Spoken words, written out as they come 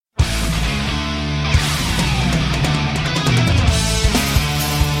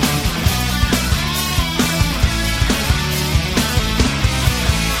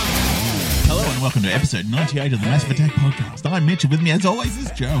to episode 98 of the Massive Attack podcast. I'm Mitch, and with me as always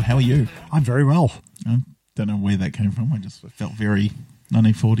is Joe. How are you? I'm very well. I don't know where that came from. I just felt very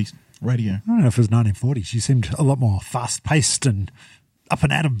 1940s radio. I don't know if it was 1940s. You seemed a lot more fast-paced and up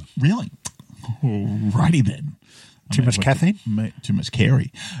and at 'em. Really? Alrighty then. Too much caffeine? Too much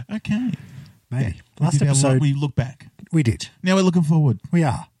Kerry. Okay. Maybe. Yeah. Last episode, we look back. we did. Now we're looking forward. We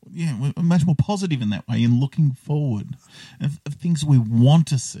are. Yeah, we're much more positive in that way, in looking forward of things we want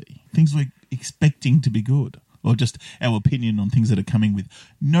to see, things we're expecting to be good, or just our opinion on things that are coming with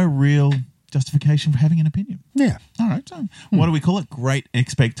no real justification for having an opinion. Yeah. All right, so what do we call it? Great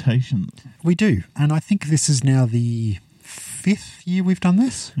expectations. We do. And I think this is now the 5th year we've done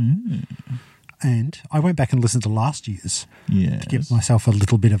this. Mm. And I went back and listened to last year's Yes. to give myself a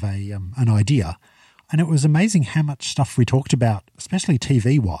little bit of an idea. And it was amazing how much stuff we talked about, especially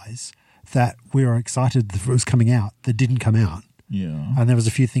TV-wise, that we were excited that it was coming out that didn't come out. Yeah. And there was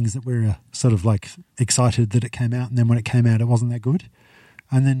a few things that we were sort of like excited that it came out, and then when it came out, it wasn't that good.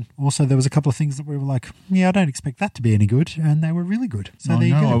 And then also there was a couple of things that we were like, yeah, I don't expect that to be any good, and they were really good. So there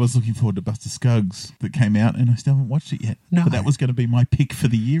you go. I was looking forward to Buster Scruggs that came out, and I still haven't watched it yet. No. But that was going to be my pick for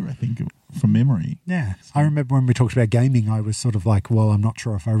the year, I think, from memory. Yeah. I remember when we talked about gaming, I was sort of like, well, I'm not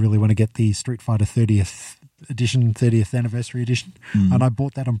sure if I really want to get the Street Fighter 30th edition, 30th anniversary edition. And I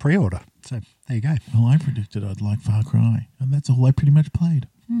bought that on pre-order. So there you go. Well, I predicted I'd like Far Cry, and that's all I pretty much played.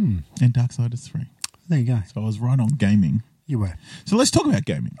 And Darksiders 3. There you go. So I was right on gaming. You were. So let's talk about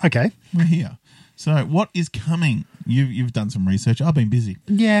gaming. Okay. We're here. So what is coming? You've done some research. I've been busy.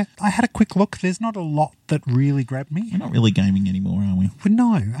 Yeah. I had a quick look. There's not a lot that really grabbed me. We're not really gaming anymore, are we? But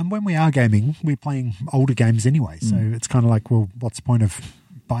no. And when we are gaming, we're playing older games anyway. So it's kind of like, well, what's the point of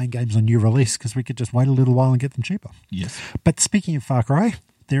buying games on new release? Because we could just wait a little while and get them cheaper. Yes. But speaking of Far Cry,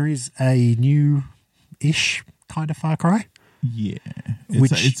 there is a new-ish kind of Far Cry. Yeah.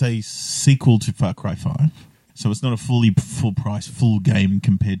 Which- It's a sequel to Far Cry 5. So it's not a full price, full game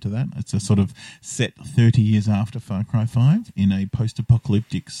compared to that. It's a sort of set 30 years after Far Cry 5 in a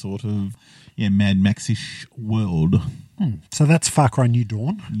post-apocalyptic sort of Mad Max-ish world. So that's Far Cry New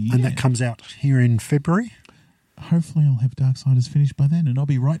Dawn. Yeah. And that comes out here in February. Hopefully I'll have Darksiders finished by then and I'll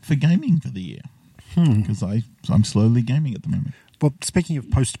be right for gaming for the year. Because I'm slowly gaming at the moment. Well, speaking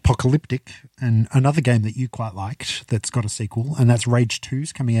of post-apocalyptic, and another game that you quite liked that's got a sequel, and that's Rage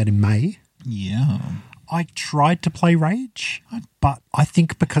 2's coming out in May. Yeah. I tried to play Rage, but I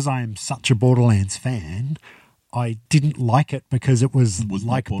think because I am such a Borderlands fan, I didn't like it because it was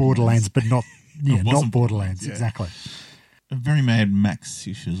like Borderlands, but not not Borderlands, yeah. exactly. A very Mad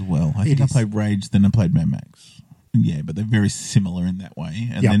Max-ish as well. I It think I is. played Rage, then I played Mad Max. Yeah, but they're very similar in that way.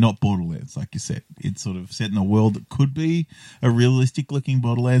 And Yep. they're not Borderlands, like you said. It's sort of set in a world that could be a realistic-looking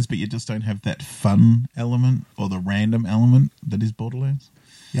Borderlands, but you just don't have that fun element or the random element that is Borderlands.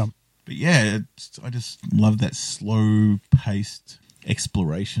 Yep. But yeah, I just love that slow-paced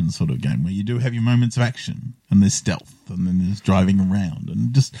exploration sort of game where you do have your moments of action and there's stealth and then there's driving around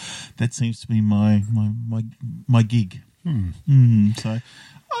and just that seems to be my gig. So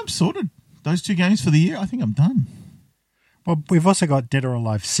I'm sorted. Those two games for the year, I think I'm done. Well, we've also got Dead or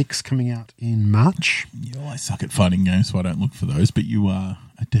Alive 6 coming out in March. Yeah, well, I suck at fighting games, so I don't look for those, but you are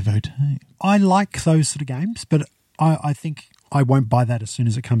a devotee. I like those sort of games, but I think I won't buy that as soon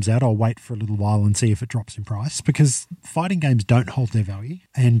as it comes out. I'll wait for a little while and see if it drops in price because fighting games don't hold their value.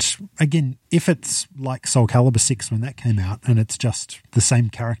 And again, if it's like Soul Calibur 6 when that came out and it's just the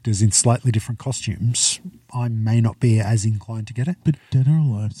same characters in slightly different costumes, I may not be as inclined to get it. But Dead or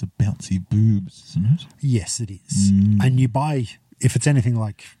Alive's a bouncy boobs, isn't it? Yes, it is. And you buy, if it's anything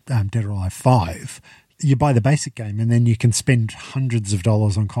like Dead or Alive 5, you buy the basic game and then you can spend hundreds of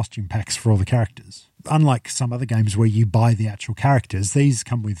dollars on costume packs for all the characters. Unlike some other games where you buy the actual characters, these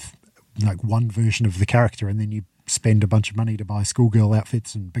come with like one version of the character and then you spend a bunch of money to buy schoolgirl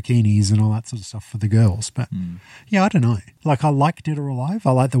outfits and bikinis and all that sort of stuff for the girls. But yeah, I don't know. Like I like Dead or Alive.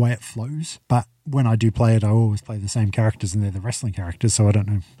 I like the way it flows. But when I do play it, I always play the same characters and they're the wrestling characters. So I don't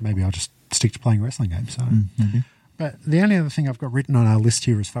know. Maybe I'll just stick to playing wrestling games. So. Maybe. But the only other thing I've got written on our list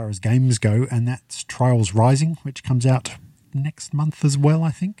here as far as games go, and that's Trials Rising, which comes out next month as well, I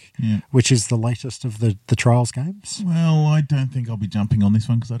think, which is the latest of the Trials games. Well, I don't think I'll be jumping on this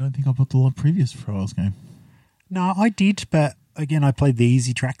one because I don't think I bought the previous Trials game. No, I did, but again, I played the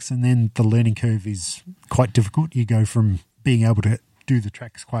easy tracks and then the learning curve is quite difficult. You go from being able to do the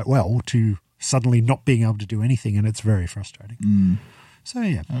tracks quite well to suddenly not being able to do anything, and it's very frustrating. So,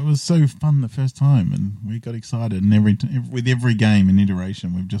 yeah. It was so fun the first time, and we got excited. And with every game and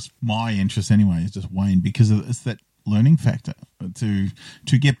iteration, my interest anyway has just waned because it's that learning factor.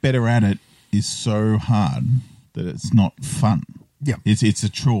 To get better at it is so hard that it's not fun. Yeah. It's a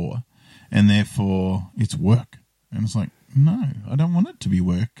chore. and therefore it's work. And it's like, no, I don't want it to be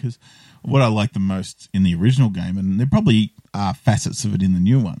work, because what I like the most in the original game, and there probably are facets of it in the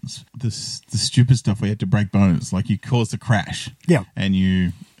new ones, the stupid stuff where you had to break bones, like you caused a crash,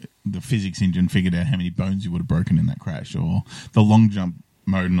 and the physics engine figured out how many bones you would have broken in that crash, or the long jump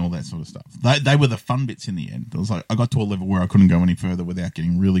mode and all that sort of stuff. They were the fun bits in the end. It was like I got to a level where I couldn't go any further without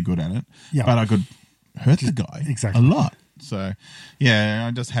getting really good at it, but I could hurt the guy a lot. So, yeah,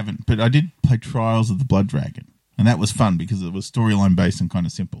 I just haven't. But I did play Trials of the Blood Dragon, and that was fun because it was storyline based and kind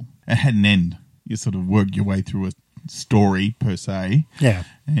of simple. It had an end. You sort of work your way through a story per se,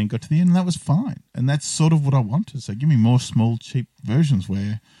 and got to the end, and that was fine. And that's sort of what I wanted. So give me more small, cheap versions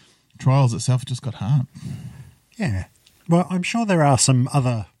where Trials itself just got hard. Yeah. Well, I'm sure there are some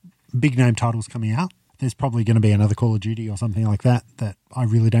other big name titles coming out. There's probably going to be another Call of Duty or something like that I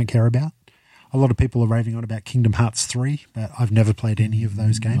really don't care about. A lot of people are raving on about Kingdom Hearts 3, but I've never played any of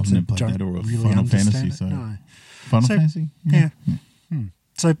those games. I've never played that or really Final Fantasy. So. No. Final Fantasy? Yeah.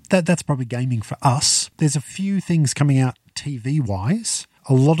 So that's probably gaming for us. There's a few things coming out TV-wise.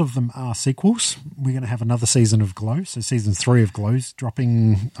 A lot of them are sequels. We're going to have another season of Glow. So season 3 of Glow's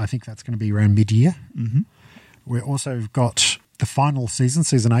dropping, I think that's going to be around mid-year. Mm-hmm. We've also got the final season,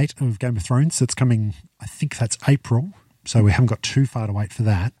 season 8 of Game of Thrones. That's coming, I think that's April. So we haven't got too far to wait for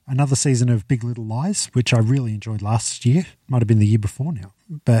that. Another season of Big Little Lies, which I really enjoyed last year. Might have been the year before now.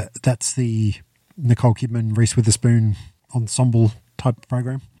 But that's the Nicole Kidman, Reese Witherspoon ensemble type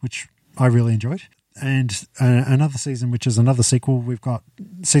program, which I really enjoyed. And another season, which is another sequel, we've got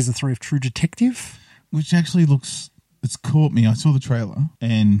season 3 of True Detective. Which actually it's caught me. I saw the trailer,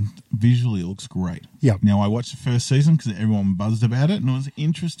 and visually it looks great. Yeah. Now, I watched the first season because everyone buzzed about it, and it was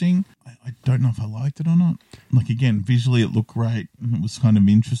interesting. I don't know if I liked it or not. Like, again, visually it looked great, and it was kind of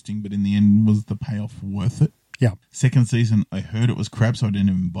interesting, but in the end, was the payoff worth it? Yeah. Second season, I heard it was crap, so I didn't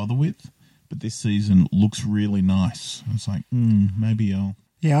even bother with. But this season looks really nice. It's like, maybe I'll...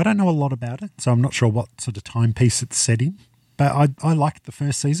 Yeah, I don't know a lot about it, so I'm not sure what sort of timepiece it's set in. But I liked the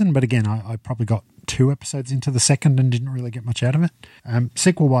first season, but again, I probably got 2 episodes into the second and didn't really get much out of it.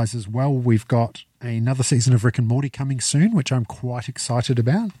 Sequel-wise as well, we've got another season of Rick and Morty coming soon, which I'm quite excited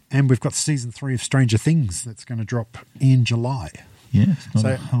about. And we've got season 3 of Stranger Things that's going to drop in July. Yeah, it's not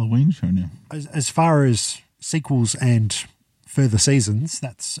a Halloween show now. As far as sequels and further seasons,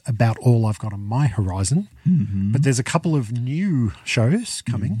 that's about all I've got on my horizon. Mm-hmm. But there's a couple of new shows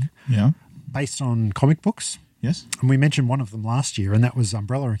coming based on comic books. Yes. And we mentioned one of them last year, and that was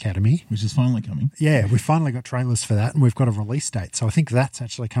Umbrella Academy. Which is finally coming. Yeah, we finally got trailers for that, and we've got a release date. So I think that's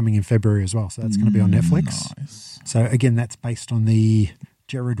actually coming in February as well. So that's going to be on Netflix. Nice. So again, that's based on the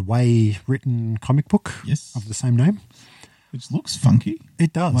Jared Way written comic book of the same name. Which looks funky.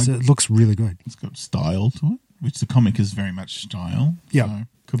 It does. It looks really good. It's got style to it, which the comic is very much style. Yeah. So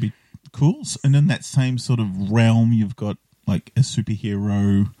could be cool. And in that same sort of realm, you've got like a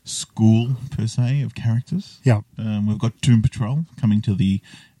superhero school, per se, of characters. Yeah. We've got Doom Patrol coming to the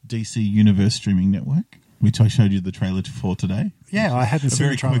DC Universe streaming network, which I showed you the trailer for today. Yeah, I hadn't seen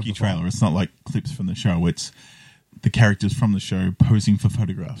the trailer. A very quirky trailer. It's not like clips from the show. It's the characters from the show posing for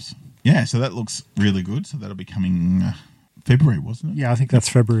photographs. Yeah, so that looks really good. So that'll be coming February, wasn't it? Yeah, I think that's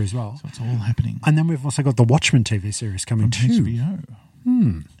February as well. So it's all happening. And then we've also got the Watchmen TV series coming from too.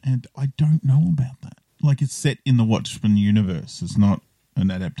 HBO. And I don't know about that. Like, it's set in the Watchmen universe. It's not an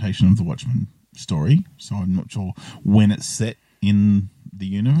adaptation of the Watchmen story, so I'm not sure when it's set in the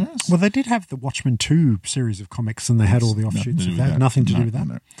universe. Well, they did have the Watchmen 2 series of comics, and they had all the offshoots of that. Nothing to do with that.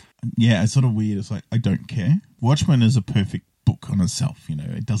 No. Yeah, it's sort of weird. It's like, I don't care. Watchmen is a perfect book on itself. You know,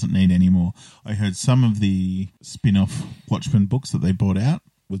 it doesn't need any more. I heard some of the spin-off Watchmen books that they brought out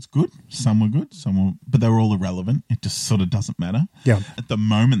was good. Some were good, but they were all irrelevant. It just sort of doesn't matter. Yeah. At the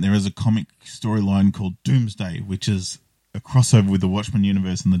moment, there is a comic storyline called Doomsday, which is a crossover with the Watchmen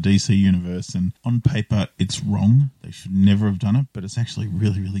universe and the DC universe. And on paper, it's wrong. They should never have done it, but it's actually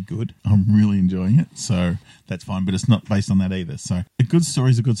really, really good. I'm really enjoying it, so that's fine. But it's not based on that either. So a good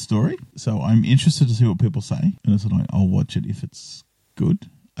story is a good story. So I'm interested to see what people say, and it's like, I'll watch it if it's good.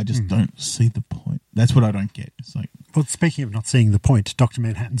 I just don't see the point. That's what I don't get. It's like... Well, speaking of not seeing the point, Dr.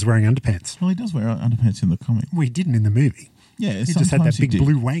 Manhattan's wearing underpants. Well, he does wear underpants in the comic. Well, he didn't in the movie. Yeah, he just had that big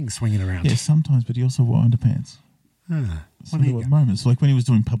blue wang swinging around. Yeah, sometimes, but he also wore underpants. So there were moments. Like when he was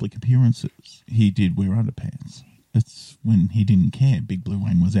doing public appearances, he did wear underpants. It's when he didn't care. Big Blue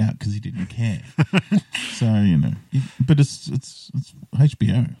Wang was out because he didn't care. So, you know. But it's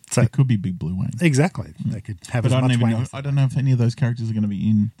HBO. So it could be Big Blue Wang. Exactly. They could have as much Wang. I don't know if any of those characters are going to be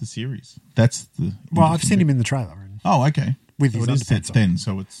in the series. That's the... Well, I've seen him in the trailer. Oh, okay. With his underpants set then,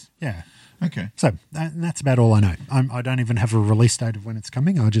 so it's... Yeah. Okay. So that's about all I know. I don't even have a release date of when it's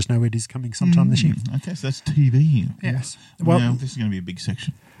coming. I just know it is coming sometime this year. Okay, so that's TV. Yes. Well, Well, this is going to be a big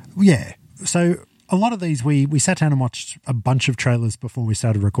section. yeah. So a lot of these, we sat down and watched a bunch of trailers before we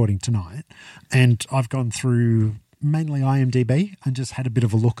started recording tonight. And I've gone through mainly IMDb and just had a bit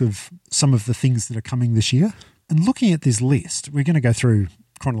of a look of some of the things that are coming this year. And looking at this list, we're going to go through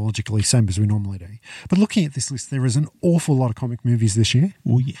chronologically, same as we normally do. But looking at this list, there is an awful lot of comic movies this year.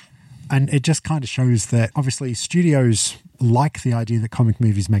 Oh, yeah. And it just kind of shows that obviously studios like the idea that comic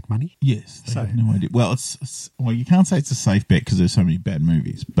movies make money. Yes, they have no idea. Well, well, you can't say it's a safe bet because there's so many bad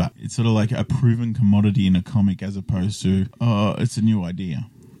movies, but it's sort of like a proven commodity in a comic as opposed to, it's a new idea.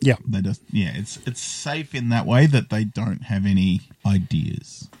 Yeah. It's safe in that way that they don't have any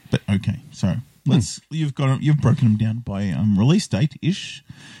ideas. But okay, so you've broken them down by release date ish.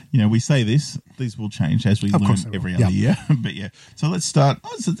 We say these will change as we learn every other year. But yeah, so let's start.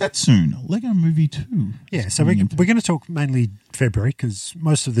 So that's soon. Lego Movie 2. Yeah, so we're going to talk mainly February because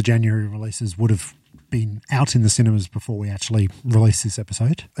most of the January releases would have been out in the cinemas before we actually release this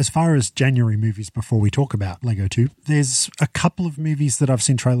episode. As far as January movies before we talk about Lego 2, there's a couple of movies that I've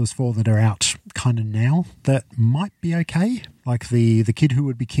seen trailers for that are out kind of now that might be okay. Like the Kid Who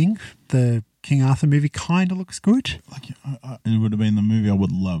Would Be King, the King Arthur movie kind of looks good. Like it would have been the movie I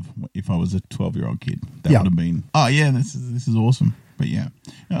would love if I was a 12-year-old kid. That would have been, this is awesome. But yeah,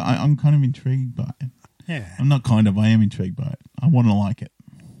 I'm kind of intrigued by it. Yeah. I am intrigued by it. I want to like it.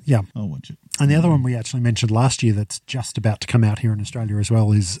 Yeah. I'll watch it. And the other one we actually mentioned last year that's just about to come out here in Australia as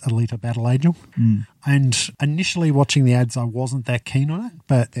well is Alita Battle Angel. And initially watching the ads, I wasn't that keen on it,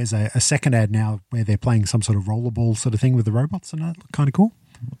 but there's a second ad now where they're playing some sort of rollerball sort of thing with the robots, and it looked kind of cool.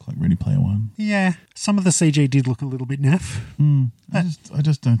 Look like Ready Player One. Yeah, some of the CG did look a little bit naff. I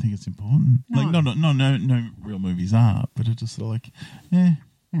just don't think it's important. No. Like no real movies are, but it's just sort of like,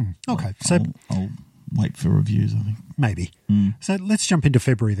 Okay, I'll wait for reviews, I think. Maybe. So let's jump into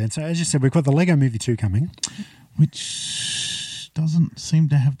February then. So as you said, we've got the Lego Movie 2 coming. Which doesn't seem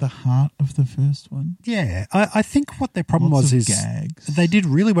to have the heart of the first one. Yeah, I think what their problem Lots was of is gags. they did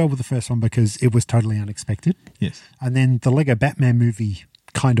really well with the first one because it was totally unexpected. Yes. And then the Lego Batman movie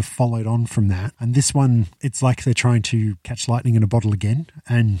kind of followed on from that. And this one, it's like they're trying to catch lightning in a bottle again.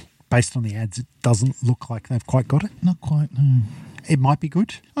 And based on the ads, it doesn't look like they've quite got it. Not quite, no. It might be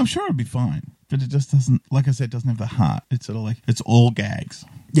good. I'm sure it'll be fine. But it just doesn't, like I said, it doesn't have the heart. It's sort of like, it's all gags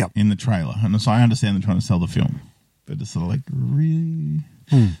in the trailer. And so I understand they're trying to sell the film. But it's sort of like, really?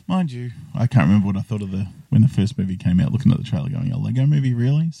 Mind you, I can't remember what I thought of when the first movie came out, looking at the trailer going, a Lego movie,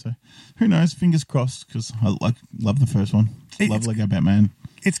 really? So who knows? Fingers crossed, because I love the first one. Love Lego Batman.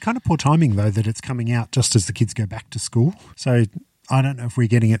 It's kind of poor timing, though, that it's coming out just as the kids go back to school. So I don't know if we're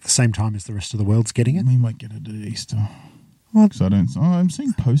getting it at the same time as the rest of the world's getting it. We might get it at Easter. Well, I'm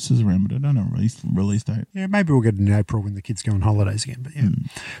seeing posters around, but I don't know release date. Yeah, maybe we'll get it in April when the kids go on holidays again. But yeah.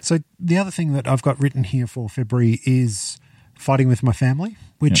 So the other thing that I've got written here for February is Fighting With My Family,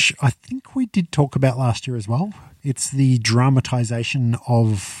 which I think we did talk about last year as well. It's the dramatization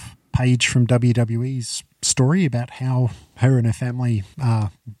of Paige from WWE's story about how her and her family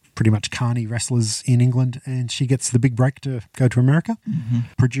are pretty much carny wrestlers in England, and she gets the big break to go to America,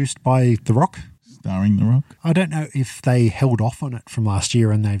 produced by The Rock. Starring The Rock. I don't know if they held off on it from last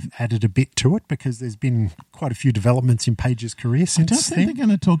year and they've added a bit to it because there's been quite a few developments in Paige's career since then. I don't think they're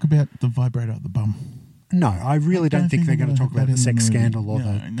going to talk about the vibrator at the bum. No, I really don't think they're going to talk about the sex scandal or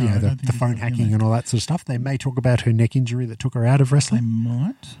the phone hacking and all that sort of stuff. They may talk about her neck injury that took her out of wrestling. They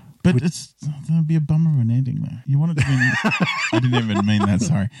might. But that'd be a bummer of an ending, though. You wanted to I didn't even mean that,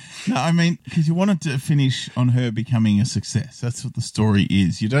 sorry. No, I mean, because you wanted to finish on her becoming a success. That's what the story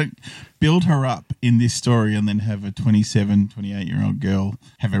is. You don't build her up in this story and then have a 27, 28-year-old girl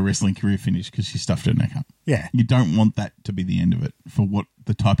have her wrestling career finish because she stuffed her neck up. Yeah. You don't want that to be the end of it for what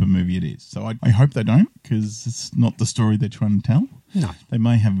the type of movie it is. So I hope they don't, because it's not the story they're trying to tell. No. They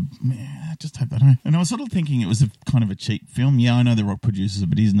may have... I just hope they don't. And I was sort of thinking it was a kind of a cheap film. Yeah, I know The Rock produces it,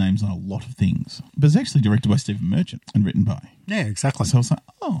 but his name's on a lot of things. But it's actually directed by Stephen Merchant and written by. Yeah, exactly. So I was like,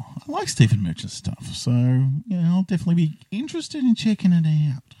 I like Stephen Merchant's stuff. So, I'll definitely be interested in checking it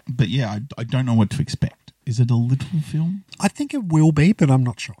out. But yeah, I don't know what to expect. Is it a little film? I think it will be, but I'm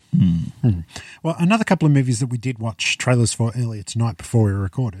not sure. Well, another couple of movies that we did watch trailers for earlier tonight before we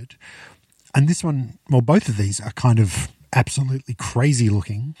recorded. And this one, well, both of these are kind of absolutely crazy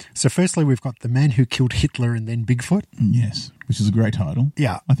looking. So firstly, we've got The Man Who Killed Hitler and Then Bigfoot. Yes, which is a great title.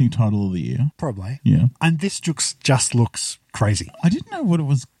 Yeah. I think title of the year. Probably. Yeah. And this just looks crazy. I didn't know what it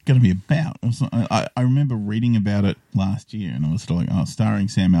was going to be about. I remember reading about it last year and I was sort of like, starring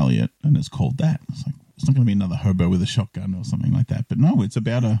Sam Elliott, and it's called that. It's like, It's not going to be another hobo with a shotgun or something like that. But no, it's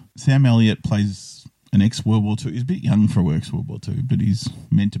about Sam Elliott plays an ex-World War II. He's a bit young for ex-World War II, but he's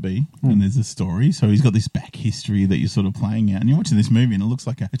meant to be. And there's a story. So he's got this back history that you're sort of playing out. And you're watching this movie and it looks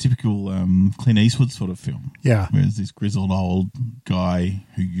like a typical Clint Eastwood sort of film. Yeah. Whereas this grizzled old guy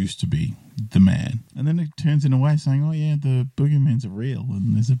who used to be the man. And then it turns in a way saying, oh yeah, the boogeyman's are real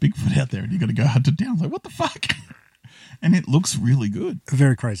and there's a Bigfoot out there and you've got to go hunt it down. It's like, what the fuck? And it looks really good.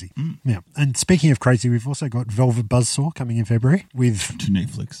 Very crazy. Yeah. And speaking of crazy, we've also got Velvet Buzzsaw coming in February To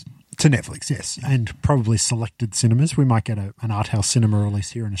Netflix. To Netflix, yes. And probably selected cinemas. We might get an art house cinema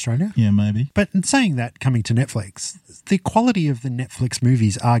release here in Australia. Yeah, maybe. But in saying that, coming to Netflix, the quality of the Netflix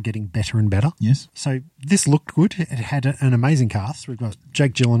movies are getting better and better. Yes. So this looked good. It had an amazing cast. We've got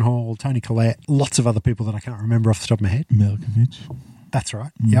Jake Gyllenhaal, Toni Collette, lots of other people that I can't remember off the top of my head. Malkovich. That's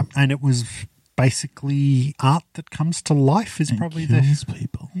right. Yep. And it was basically art that comes to life is and probably kills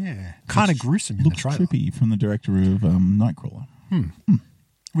people. Yeah. Kind of gruesome in the trailer. Looks trippy from the director of Nightcrawler.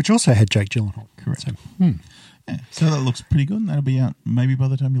 Which also had Jake Gyllenhaal. Correct. So, Yeah, so that looks pretty good, and that'll be out maybe by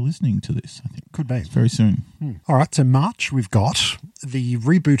the time you're listening to this, I think. Could be. It's very soon. All right, so March, we've got the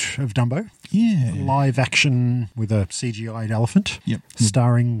reboot of Dumbo. Yeah. Live action with a CGI'd elephant. Yep.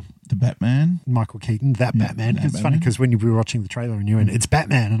 Starring The Batman. Michael Keaton, Batman. that It's funny Batman. because when you were watching the trailer and you went, it's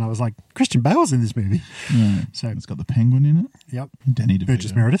Batman, and I was like, Christian Bale's in this movie. Yeah. So It's got the Penguin in it. Yep. Danny DeVito.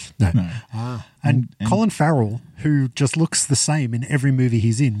 Burgess Meredith? No. No. And Colin Farrell, who just looks the same in every movie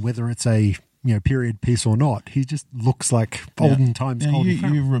he's in, whether it's a period piece or not. He just looks like olden times Now, Colin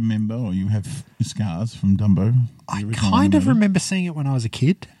Farrell. you remember, or you have scars from Dumbo. I the original kind of animated. remember seeing it when I was a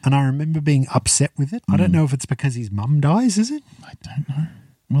kid, and I remember being upset with it. I don't know if it's because his mum dies, is it? I don't know.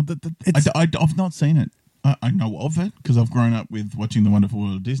 Well, I've not seen it. I know of it because I've grown up with watching The Wonderful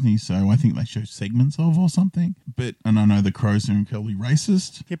World of Disney, so I think they show segments of or something. And I know the crows are incredibly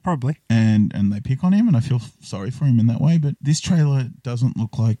racist. Yeah, probably. And they pick on him, and I feel sorry for him in that way. But this trailer doesn't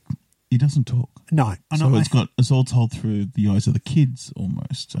look like he doesn't talk. No. So it's all told through the eyes of the kids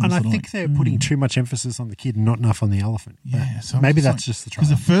almost. And I think they're putting too much emphasis on the kid and not enough on the elephant. Yeah, so maybe that's just the trailer.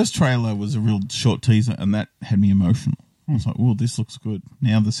 Because the first trailer was a real short teaser, and that had me emotional. I was like, oh, this looks good.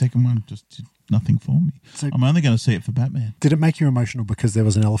 Now the second one just did nothing for me. So- I'm only going to see it for Batman. Did it make you emotional because there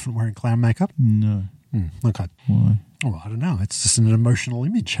was an elephant wearing clown makeup? No. Okay. Why? Oh, I don't know. It's just an emotional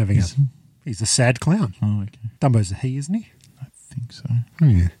image having it. He's a sad clown. Oh, okay. Dumbo's a he, isn't he? I think so.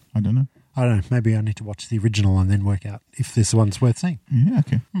 Yeah. I don't know. I don't know. Maybe I need to watch the original and then work out if this one's worth seeing. Yeah,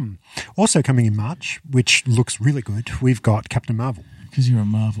 okay. Also coming in March, which looks really good, we've got Captain Marvel. Because you're a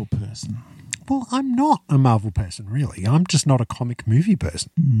Marvel person. Well, I'm not a Marvel person, really. I'm just not a comic movie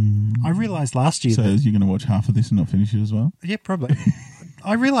person. I realised last year So that... you're going to watch half of this and not finish it as well? Yeah, probably.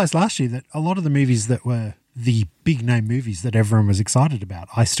 I realised last year that a lot of the movies that were the big name movies that everyone was excited about,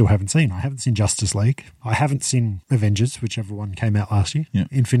 I still haven't seen. I haven't seen Justice League. I haven't seen Avengers, whichever one came out last year. Yeah.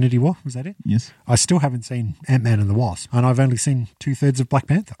 Infinity War, was that it? Yes. I still haven't seen Ant-Man and the Wasp, and I've only seen 2/3 of Black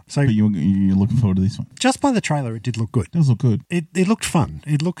Panther. So But you're looking forward to this one. just by the trailer, it did look good. It does look good. It looked fun.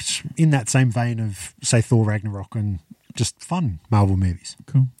 It looked in that same vein of, say, Thor Ragnarok and just fun Marvel movies.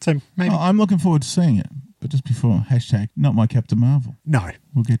 Cool. So maybe... I'm looking forward to seeing it. But just before, hashtag not my Captain Marvel. No,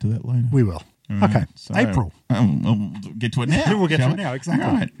 We'll get to that later. we will. All Okay, right, so- April. We'll get to it now. We'll get to shall it we? now, exactly.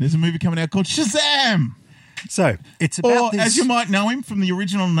 All right. There's a movie coming out called Shazam! So it's about Or, this... as you might know him from the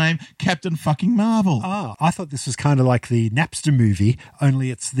original name, Captain fucking Marvel. Ah, I thought this was kind of like the Napster movie,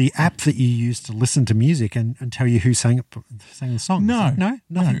 only it's the app that you use to listen to music and tell you who sang the song. No. No?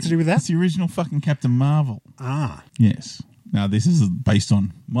 Nothing to do with that? It's the original fucking Captain Marvel. Ah. Yes. Now, this is based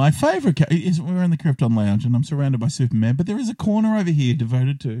on my favourite. We're in the Krypton Lounge and I'm surrounded by Superman, but there is a corner over here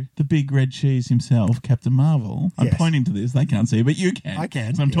devoted to the big red cheese himself, Captain Marvel. I'm Yes. pointing to this. They can't see, but you can. I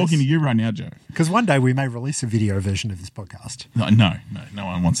can, So I'm yes. talking to you right now, Joe. Because one day we may release a video version of this podcast. No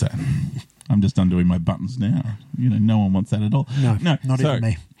one wants that. I'm just undoing my buttons now. No one wants that at all. No, not even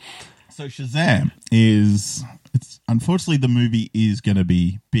me. So Shazam it's unfortunately the movie is going to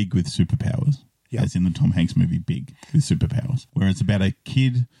be big with superpowers. Yep. As in the Tom Hanks movie Big with superpowers. Where it's about a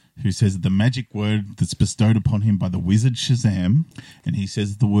kid who says the magic word that's bestowed upon him by the wizard Shazam. And he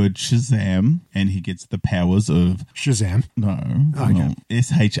says the word Shazam and he gets the powers of... Shazam. No. Okay. Well,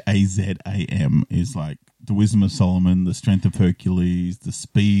 Shazam is like the wisdom of Solomon, the strength of Hercules, the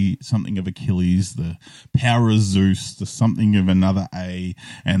speed, something of Achilles, the power of Zeus, the something of another A,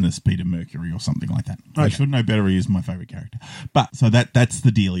 and the speed of Mercury or something like that. I should know better. He is my favourite character. But so that's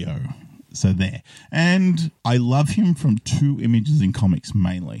the dealio. So there. And I love him from two images in comics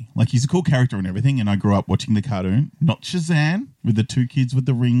mainly. Like he's a cool character and everything, and I grew up watching the cartoon. Not Shazam, with the two kids with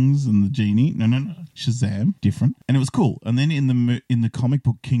the rings and the genie. No. Shazam, different. And it was cool. And then in the comic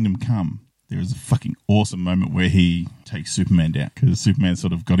book Kingdom Come, there is a fucking awesome moment where he takes Superman down because Superman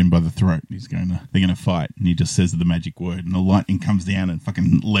sort of got him by the throat. They're going to fight, and he just says the magic word, and the lightning comes down and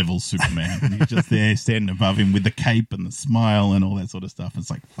fucking levels Superman. And he's just there standing above him with the cape and the smile and all that sort of stuff. It's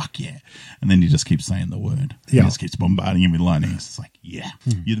like, fuck yeah. And then he just keeps saying the word. Yeah. He just keeps bombarding him with lightning. It's like, yeah,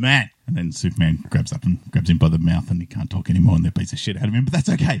 you're the man. And then Superman grabs him by the mouth, and he can't talk anymore, and they beats the shit out of him. But that's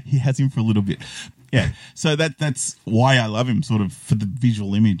okay. He has him for a little bit. Yeah. So that's why I love him, sort of for the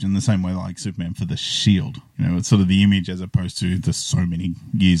visual image, in the same way I like Superman for the shield. You know, it's sort of the image as opposed to the so many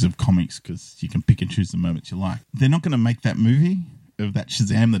years of comics, because you can pick and choose the moments you like. They're not going to make that movie of that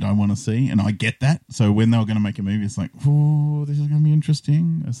Shazam that I want to see, and I get that. So when they were going to make a movie, it's like, oh, this is going to be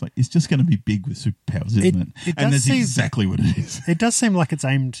interesting. It's like, it's just going to be big with superpowers, isn't it? And that's exactly what it is. It does seem like it's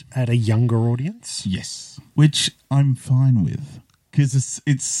aimed at a younger audience. Yes, which I'm fine with, because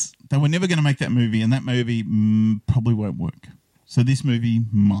it's they were never going to make that movie, and that movie probably won't work. So this movie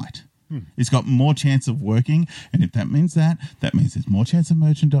might. It's got more chance of working, and if that means that means there's more chance of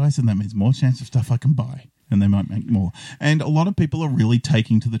merchandise, and that means more chance of stuff I can buy. And they might make more. And a lot of people are really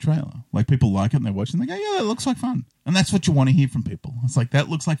taking to the trailer. Like, people like it, and they watch it, and they go, yeah, that looks like fun. And that's what you want to hear from people. It's like, that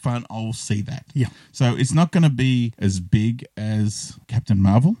looks like fun, I'll see that. Yeah. So it's not going to be as big as Captain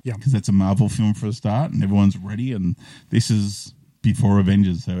Marvel. Yeah. Because that's a Marvel film for a start, and everyone's ready. And this is before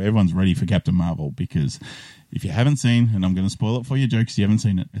Avengers, so everyone's ready for Captain Marvel. Because if you haven't seen, and I'm going to spoil it for you, Joe, because you haven't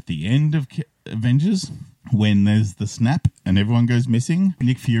seen it, at the end of Avengers, when there's the snap and everyone goes missing,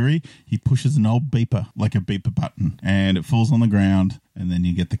 Nick Fury, he pushes an old beeper, like a beeper button, and it falls on the ground, and then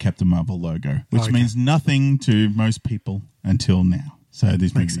you get the Captain Marvel logo, which means nothing to most people until now. So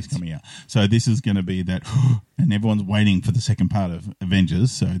this movie's coming out. So this is going to be that, and everyone's waiting for the second part of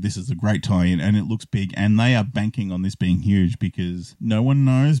Avengers. So this is a great tie-in, and it looks big. And they are banking on this being huge, because no one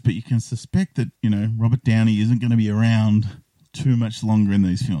knows, but you can suspect that, you know, Robert Downey isn't going to be around too much longer in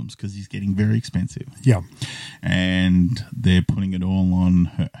these films, because he's getting very expensive. Yeah. And they're putting it all on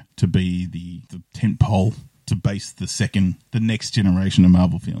her to be the tent pole to base the next generation of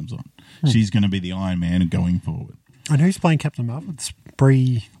Marvel films on. She's going to be the Iron Man going forward. And who's playing Captain Marvel? It's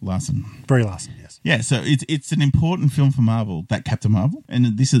Brie Larson. Brie Larson, yes. Yeah, so it's an important film for Marvel, that Captain Marvel, and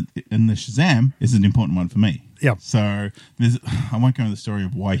the Shazam is an important one for me. Yeah. So I won't go into the story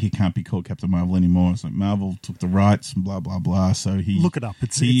of why he can't be called Captain Marvel anymore. It's like Marvel took the rights and blah blah blah. So he look it up.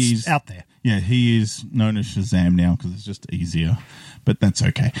 It's out there. Yeah, he is known as Shazam now because it's just easier, but that's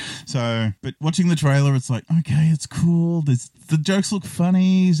okay. So, but watching the trailer, it's like, okay, it's cool. The jokes look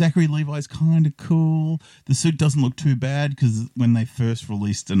funny. Zachary Levi's kind of cool. The suit doesn't look too bad, because when they first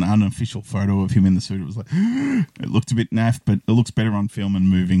released an unofficial photo of him in the suit, it was like, it looked a bit naff, but it looks better on film and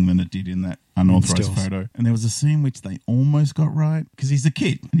moving than it did in that unauthorized photo. And there was a scene which they almost got right, because he's a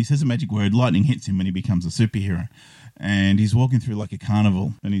kid and he says a magic word, lightning hits him, and he becomes a superhero. And he's walking through like a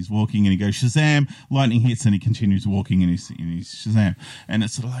carnival, and he's walking and he goes, Shazam, lightning hits, and he continues walking and he's Shazam. And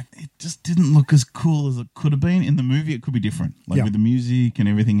it's sort of like, it just didn't look as cool as it could have been. In the movie, it could be different. Like with the music and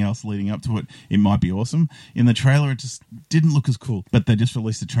everything else leading up to it, it might be awesome. In the trailer, it just didn't look as cool. But they just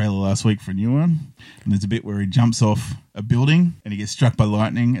released a trailer last week for a new one. And there's a bit where he jumps off a building and he gets struck by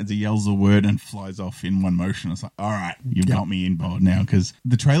lightning as he yells the word and flies off in one motion. It's like, all right, you've got me in board now, because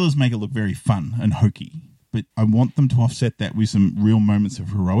the trailers make it look very fun and hokey. But I want them to offset that with some real moments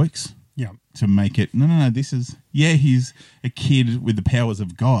of heroics. Yeah. To make it, no, this is, he's a kid with the powers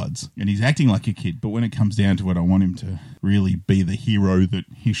of gods, and he's acting like a kid, but when it comes down to it, I want him to really be the hero that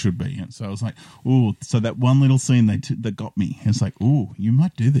he should be. And so I was like, ooh, so that one little scene that got me. And it's like, ooh, you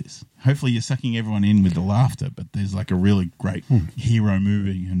might do this. Hopefully you're sucking everyone in with the laughter, but there's like a really great hero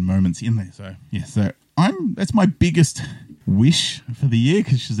movie and moments in there. So, that's my biggest wish for the year,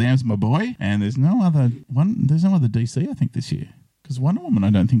 because Shazam's my boy, and there's no other DC, I think, this year. Because Wonder Woman,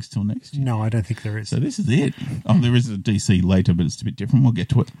 I don't think, is till next year. No, I don't think there is. So this is it. Oh, there is a DC later, but it's a bit different. We'll get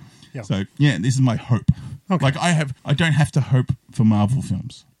to it. Yep. So, this is my hope. Okay. Like, I don't have to hope for Marvel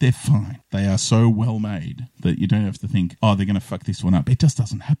films. They're fine. They are so well made that you don't have to think, oh, they're going to fuck this one up. It just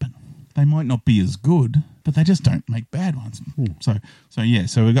doesn't happen. They might not be as good, but they just don't make bad ones. So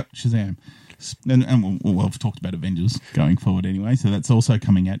we've got Shazam. And we've talked about Avengers going forward anyway, so that's also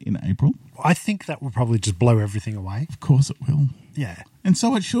coming out in April. I think that will probably just blow everything away. Of course it will. Yeah. And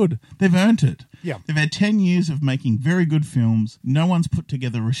so it should. They've earned it. Yeah. They've had 10 years of making very good films. No one's put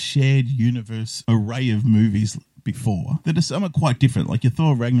together a shared universe array of movies before that are somewhat quite different. Like your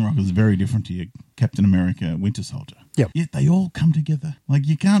Thor Ragnarok is very different to your Captain America Winter Soldier. Yep. Yet they all come together. Like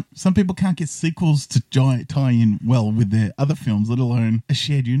some people can't get sequels to tie in well with their other films, let alone a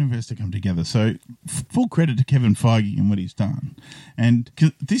shared universe to come together. So full credit to Kevin Feige and what he's done. And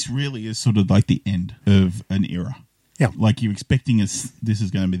this really is sort of like the end of an era. Yeah. Like you're expecting this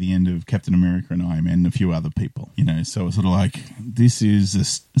is going to be the end of Captain America and Iron Man and a few other people, you know. So it's sort of like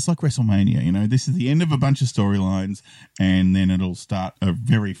it's like WrestleMania, you know. This is the end of a bunch of storylines, and then it'll start a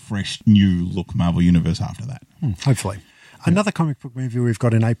very fresh, new look Marvel Universe after that. Hopefully. Another comic book movie we've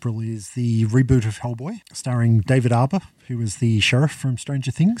got in April is the reboot of Hellboy, starring David Arbor, who was the sheriff from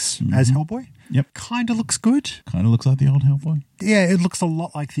Stranger Things, as Hellboy. Yep. Kind of looks good. Kind of looks like the old Hellboy. Yeah, it looks a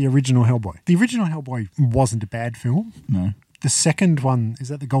lot like the original Hellboy. The original Hellboy wasn't a bad film. No. The second one, is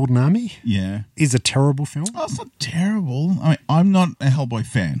that the Golden Army? Yeah. Is a terrible film. Oh, it's not terrible. I mean, I'm not a Hellboy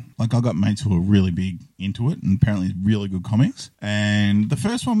fan. Like, I got mates who are really big into it, and apparently really good comics. And the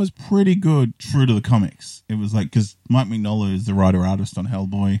first one was pretty good, true to the comics. It was like, because Mike Mignola is the writer-artist on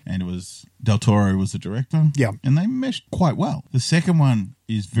Hellboy, and it was Del Toro was the director. Yeah. And they meshed quite well. The second one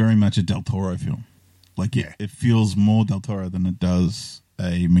is very much a Del Toro film. Like, it feels more Del Toro than it does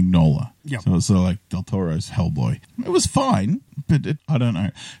a Mignola. Yep. So it's sort of like Del Toro's Hellboy. It was fine, but I don't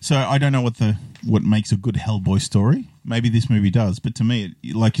know. So I don't know what makes a good Hellboy story. Maybe this movie does, but to me,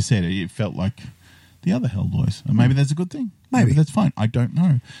 like you said, it felt like the other Hellboys. And maybe that's a good thing. Maybe that's fine. I don't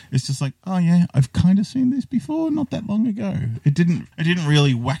know. It's just like, oh yeah, I've kind of seen this before, not that long ago. It didn't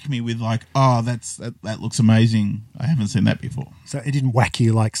really whack me with like, oh, that looks amazing. I haven't seen that before. So it didn't whack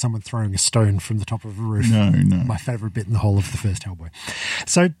you like someone throwing a stone from the top of a roof. No. My favourite bit in the whole of the first Hellboy.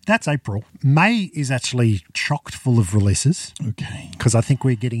 So that's April. May is actually chocked full of releases. Okay. Because I think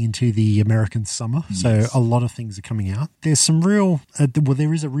we're getting into the American summer. Yes. So a lot of things are coming out. There's some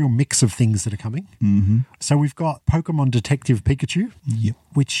there is a real mix of things that are coming. Mm-hmm. So we've got Pokemon Detective Pikachu. Yep.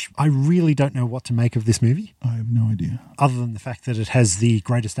 Which I really don't know what to make of this movie. I have no idea. Other than the fact that it has the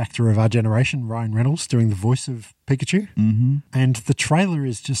greatest actor of our generation, Ryan Reynolds, doing the voice of Pikachu. Mm-hmm. And the trailer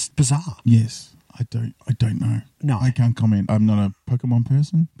is just bizarre. Yes. I don't know. No. I can't comment. I'm not a Pokemon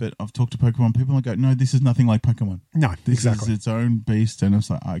person, but I've talked to Pokemon people and I go, no, this is nothing like Pokemon. No, this exactly. is its own beast. And it's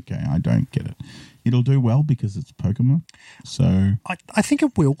like, okay, I don't get it. It'll do well because it's Pokemon. So I think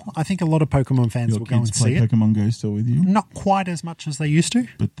it will. I think a lot of Pokemon fans will go and see it. Pokemon Go still with you? Not quite as much as they used to.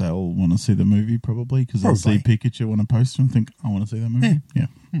 But they'll want to see the movie probably because they'll see Pikachu on a poster and think, I want to see that movie. Yeah.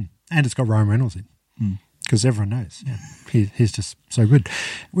 And it's got Ryan Reynolds in. Because everyone knows. Yeah. He's just so good.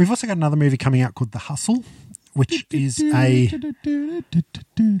 We've also got another movie coming out called The Hustle, which is a Do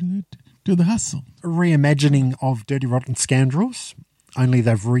the Hustle reimagining of Dirty Rotten Scoundrels. Only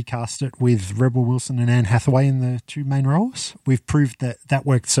they've recast it with Rebel Wilson and Anne Hathaway in the two main roles. We've proved that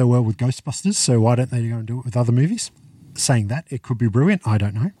worked so well with Ghostbusters, so why don't they go and do it with other movies? Saying that, it could be brilliant. I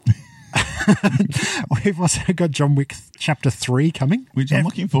don't know. We've also got John Wick Chapter 3 coming. Which I'm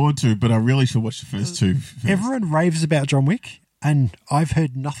looking forward to, but I really should watch the first two first. Everyone raves about John Wick, and I've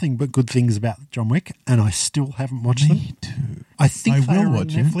heard nothing but good things about John Wick, and I still haven't watched them. Me too. I think I they're will on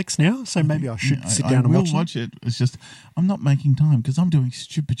watch it. Netflix now, so maybe I should sit down and watch them. I will watch it. It's just, I'm not making time because I'm doing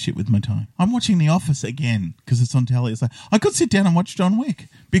stupid shit with my time. I'm watching The Office again because it's on telly. It's like, I could sit down and watch John Wick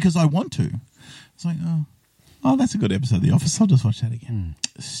because I want to. It's like, oh, that's a good episode of The Office. I'll just watch that again.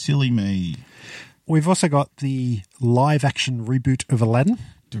 Silly me. We've also got the live-action reboot of Aladdin.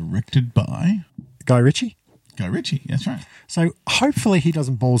 Directed by Guy Ritchie. Guy Ritchie, that's right. So hopefully he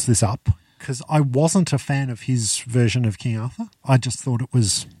doesn't balls this up, because I wasn't a fan of his version of King Arthur. I just thought it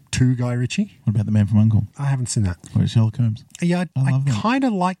was too Guy Ritchie. What about The Man from U.N.C.L.E.? I haven't seen that. What about Sherlock Holmes? Yeah, I kind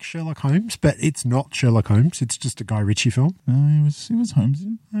of like Sherlock Holmes, but it's not Sherlock Holmes. It's just a Guy Ritchie film. No, he was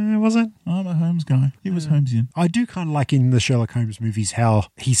Holmesian. Was it? I'm a Holmes guy. He was Holmesian. I do kind of like in the Sherlock Holmes movies how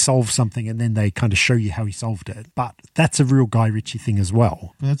he solves something and then they kind of show you how he solved it. But that's a real Guy Ritchie thing as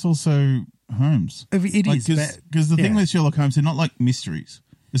well. But that's also Holmes. It is. Because the thing with Sherlock Holmes, they're not like mysteries.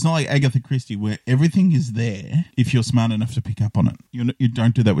 It's not like Agatha Christie where everything is there if you're smart enough to pick up on it. You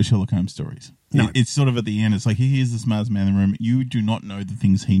don't do that with Sherlock Holmes stories. No. It's sort of at the end. It's like, he is the smartest man in the room. You do not know the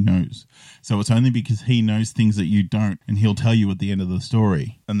things he knows. So it's only because he knows things that you don't, and he'll tell you at the end of the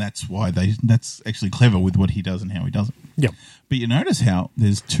story. And that's why that's actually clever with what he does and how he does it. Yep. But you notice how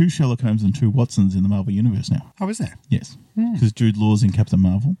there's 2 Sherlock Holmes and 2 Watsons in the Marvel Universe now. Oh, is there? Yes. Because Jude Law's in Captain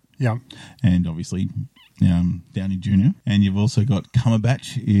Marvel. Yeah. And obviously Downey Jr. And you've also got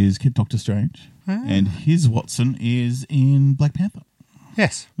Cumberbatch is Doctor Strange. And his Watson is in Black Panther.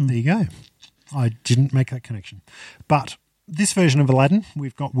 Yes, there you go. I didn't make that connection. But this version of Aladdin,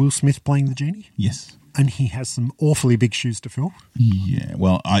 we've got Will Smith playing the genie. Yes. And he has some awfully big shoes to fill. Yeah,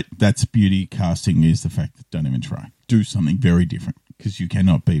 well, that's beauty casting is the fact that don't even try. Do something very different because you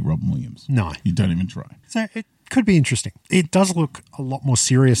cannot beat Robin Williams. No. You don't even try. So Could be interesting. It does look a lot more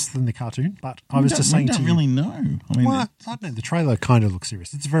serious than the cartoon, but I was just saying to you... I don't really know. I mean, well, I don't know. The trailer kind of looks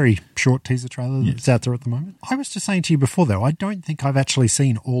serious. It's a very short teaser trailer that's out there at the moment. I was just saying to you before, though, I don't think I've actually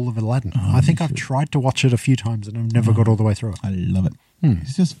seen all of Aladdin. I think I've tried to watch it a few times and I've never got all the way through it. I love it.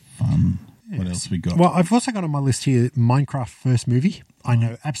 It's just fun. Yes. What else we got? Well, I've also got on my list here Minecraft first movie. I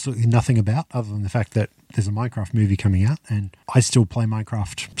know absolutely nothing about other than the fact that there's a Minecraft movie coming out and I still play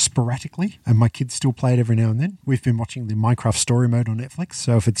Minecraft sporadically and my kids still play it every now and then. We've been watching the Minecraft story mode on Netflix,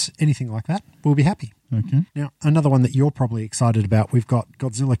 so if it's anything like that, we'll be happy. Okay. Now, another one that you're probably excited about, we've got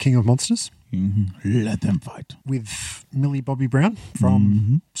Godzilla King of Monsters. Mm-hmm. Let them fight. With Millie Bobby Brown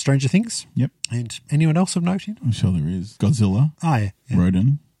from Stranger Things. Yep. And anyone else of note here? I'm sure there is. Godzilla. Oh, yeah.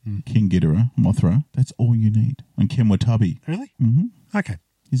 Rodan. King Ghidorah, Mothra. That's all you need. And Ken Watabe. Really? Mm-hmm. Okay.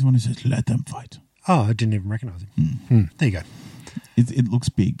 He's the one who says, let them fight. Oh, I didn't even recognise him. There you go. It looks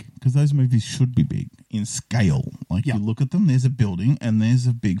big because those movies should be big in scale. Like you look at them, there's a building and there's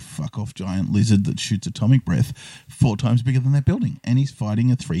a big fuck-off giant lizard that shoots atomic breath 4 times bigger than that building. And he's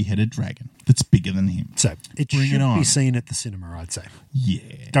fighting a 3-headed dragon that's bigger than him. So it should be seen at the cinema, I'd say.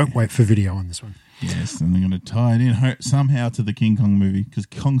 Yeah. Don't wait for video on this one. Yes, and they're going to tie it in somehow to the King Kong movie because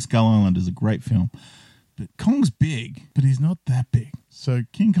Kong Skull Island is a great film. But Kong's big, but he's not that big. So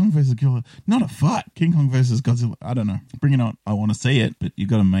King Kong versus Godzilla, not a fight. King Kong versus Godzilla, I don't know. Bring it on. I want to see it, but you've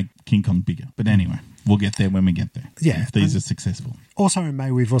got to make King Kong bigger. But anyway, we'll get there when we get there. Yeah. If these are successful. Also in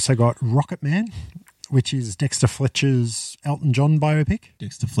May, we've also got Rocket Man, which is Dexter Fletcher's Elton John biopic.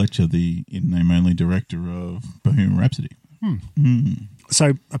 Dexter Fletcher, the in-name only director of Bohemian Rhapsody.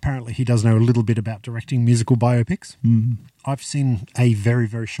 So apparently he does know a little bit about directing musical biopics. I've seen a very,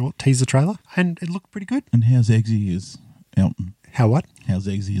 very short teaser trailer and it looked pretty good. And how's Eggsy as Elton? How what? How's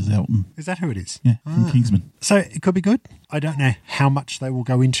Eggsy as Elton? Is that who it is? Yeah, from Kingsman. So it could be good. I don't know how much they will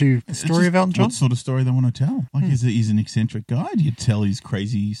go into the story of Elton John. What sort of story they want to tell? Like, he's an eccentric guy. Do you tell his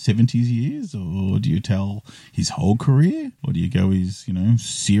crazy 70s years? Or do you tell his whole career? Or do you go his,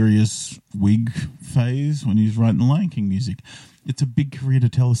 serious wig phase when he's writing Lion King music? It's a big career to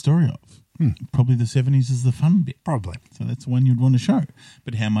tell a story of. Probably the 70s is the fun bit. Probably. So that's the one you'd want to show.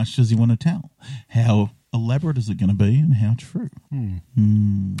 But how much does he want to tell? How elaborate is it going to be and how true?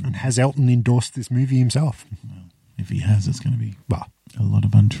 And has Elton endorsed this movie himself? Well, if he has, it's going to be a lot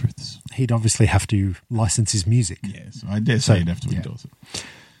of untruths. He'd obviously have to license his music. Yes, I dare say he'd have to endorse it.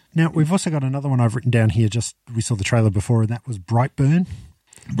 Now, we've also got another one I've written down here. We saw the trailer before, and that was Brightburn.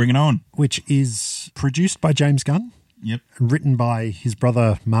 Bring it on. Which is produced by James Gunn. Yep. Written by his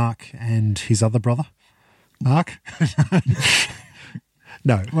brother Mark and his other brother. Mark?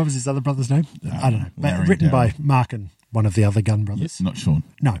 No, what was his other brother's name? I don't know. But written by Mark and one of the other Gunn brothers. Yes, not Sean.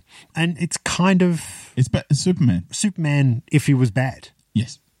 No. And it's kind of... It's Superman. Superman if he was bad.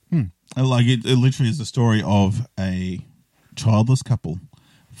 Yes. Like it literally is the story of a childless couple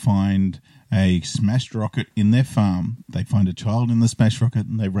find a smashed rocket in their farm. They find a child in the smashed rocket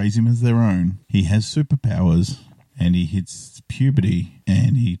and they raise him as their own. He has superpowers and he hits puberty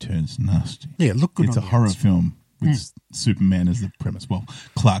and he turns nasty. Yeah, look good. It's a horror film with Superman as the premise. Well,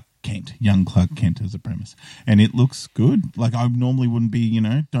 young Clark Kent as a premise. And it looks good. Like I normally wouldn't be,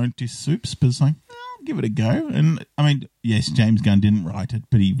 don't do soups, but it's like, I'll give it a go. And I mean, yes, James Gunn didn't write it,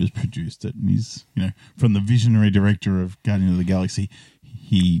 but he was produced it. And he's, from the visionary director of Guardians of the Galaxy,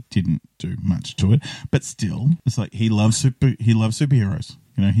 he didn't do much to it. But still, it's like he loves superheroes.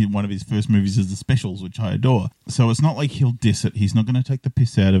 One of his first movies is The Specials, which I adore. So it's not like he'll diss it. He's not going to take the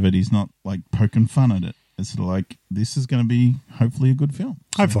piss out of it. He's not like poking fun at it. It's like, this is going to be hopefully a good film.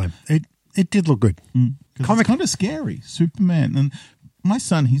 So, hopefully. It did look good. It's kind of scary. Superman. And my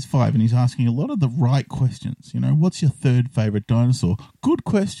son, he's 5 and he's asking a lot of the right questions. What's your third favourite dinosaur? Good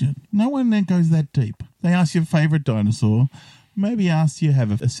question. No one then goes that deep. They ask your favourite dinosaur, maybe ask you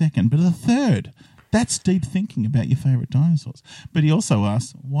have a second, but a third. That's deep thinking about your favourite dinosaurs. But he also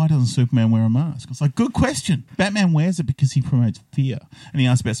asks, why doesn't Superman wear a mask? It's like, good question. Batman wears it because he promotes fear. And he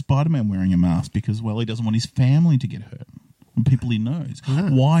asks about Spider-Man wearing a mask because, well, he doesn't want his family to get hurt and people he knows.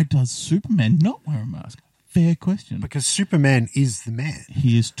 Why does Superman not wear a mask? Fair question. Because Superman is the man.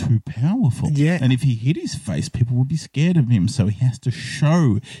 He is too powerful. Yeah. And if he hit his face, people would be scared of him. So he has to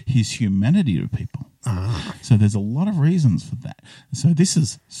show his humanity to people. So there's a lot of reasons for that. So this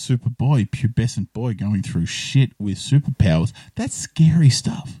is Superboy, pubescent boy going through shit with superpowers. That's scary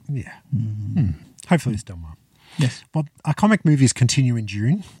stuff. Yeah. Hopefully it's done well. Yes. Well, our comic movies continue in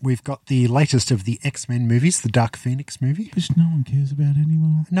June. We've got the latest of the X-Men movies, the Dark Phoenix movie. Which no one cares about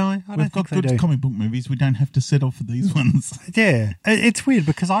anymore. No, I don't think they do. We've got good comic book movies. We don't have to settle for these ones. Yeah. It's weird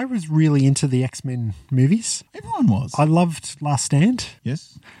because I was really into the X-Men movies. Everyone was. I loved Last Stand.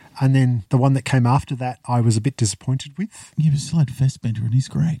 Yes. And then the one that came after that, I was a bit disappointed with. Yeah, but still had Fassbender, and he's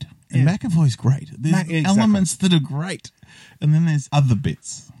great. And McAvoy's great. There's elements that are great. And then there's other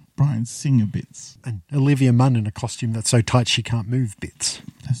bits. Bryan Singer bits. And Olivia Munn in a costume that's so tight she can't move bits.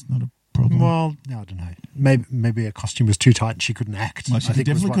 That's not a problem. Well, no, I don't know. Maybe her costume was too tight and she couldn't act. Well, she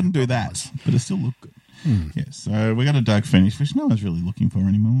definitely couldn't do that, but it still looked good. Yeah, so we got a Dark Phoenix, which no one's really looking for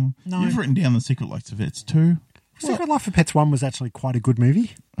anymore. No. You've written down The Secret Life of Pets 2. Secret Life of Pets 1 was actually quite a good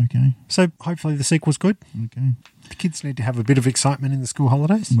movie. Okay. So hopefully the sequel's good. Okay. The kids need to have a bit of excitement in the school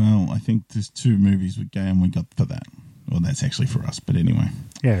holidays. Well, I think there's 2 movies with Gay and we got for that. Well, that's actually for us, but anyway.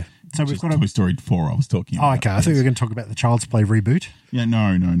 Yeah. So we've got Toy Story 4 I was talking about. Oh, okay. I thought you were going to talk about the Child's Play reboot. Yeah,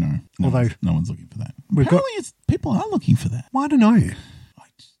 no. Although no one's looking for that. Apparently people are looking for that. Well, I don't know.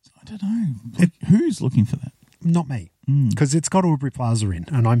 I don't know. Who's looking for that? Not me. Because it's got Aubrey Plaza in,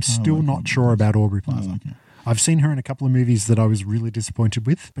 and I'm still not sure about Aubrey Plaza. Okay. I've seen her in a couple of movies that I was really disappointed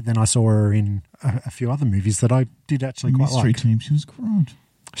with, but then I saw her in a few other movies that I did actually quite like. Mystery Team, she was great.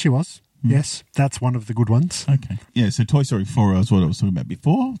 She was. Yes, that's one of the good ones. Okay. Yeah, so Toy Story 4 is what I was talking about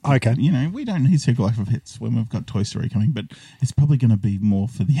before. Okay. You know, we don't need Secret Life of Pets when we've got Toy Story coming, but it's probably going to be more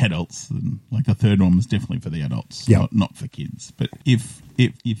for the adults than, like, the third one was definitely for the adults, not for kids. But if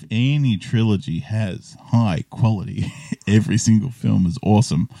any trilogy has high quality, every single film is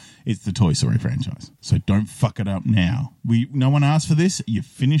awesome, it's the Toy Story franchise. So don't fuck it up now. No one asked for this. You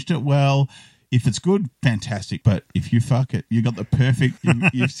finished it well. If it's good, fantastic. But if you fuck it, you got the perfect.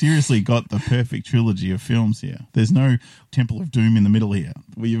 You've seriously got the perfect trilogy of films here. There's no Temple of Doom in the middle here.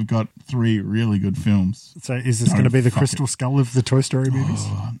 Where you've got 3 really good films. So is this going to be the Crystal Skull of the Toy Story movies?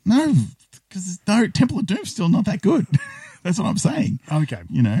 No, because Temple of Doom's still not that good. That's what I'm saying. Okay,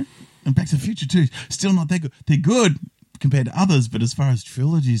 you know, and Back to the Future 2, still not that good. They're good compared to others, but as far as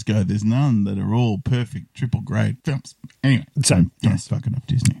trilogies go, there's none that are all perfect triple grade films. Anyway, so don't fuck it up,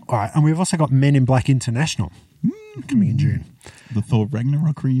 Disney. All right, and we've also got Men in Black International coming in June. The Thor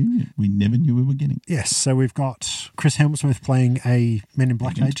Ragnarok reunion. We never knew we were getting. Yes, so we've got Chris Hemsworth playing a Men in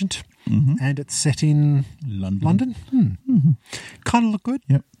Black agent. And it's set in London. Kind of look good.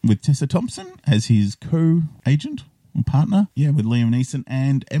 Yep, with Tessa Thompson as his co-agent or partner. Yeah, with Liam Neeson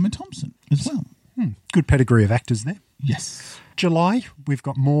and Emma Thompson as well. Good pedigree of actors there. Yes. July, we've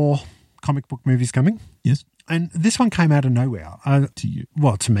got more comic book movies coming. Yes. And this one came out of nowhere. To you.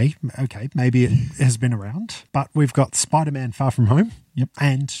 Well, to me. Okay, maybe it has been around. But we've got Spider-Man Far From Home. Yep.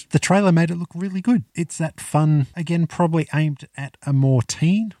 And the trailer made it look really good. It's that fun, again, probably aimed at a more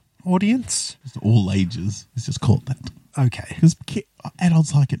teen audience. Just all ages. Let's just call it that. Okay. Because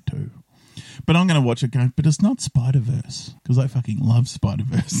adults like it too. But I'm going to watch it going, but it's not Spider-Verse. Because I fucking love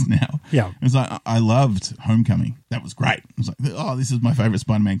Spider-Verse now. Yeah. It's like, I loved Homecoming. That was great. It was like, oh, this is my favourite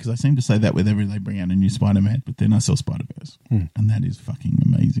Spider-Man. Because I seem to say that whenever they bring out a new Spider-Man. But then I saw Spider-Verse. And that is fucking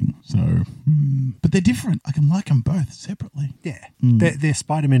amazing. So, but they're different. I can like them both separately. Yeah. They're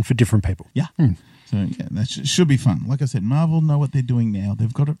Spider-Man for different people. Yeah. So, yeah, that should be fun. Like I said, Marvel know what they're doing now.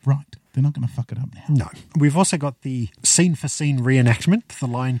 They've got it right. They're not going to fuck it up now. No. We've also got the scene-for-scene reenactment, The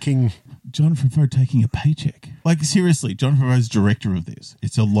Lion King. Jon Favreau taking a paycheck. Like, seriously, Jon Favreau's director of this.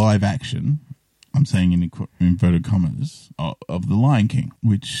 It's a live action, I'm saying in inverted commas, of The Lion King,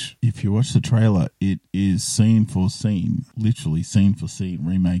 which, if you watch the trailer, it is scene for scene, literally scene for scene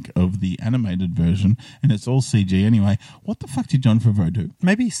remake of the animated version, and it's all CG anyway. What the fuck did Jon Favreau do?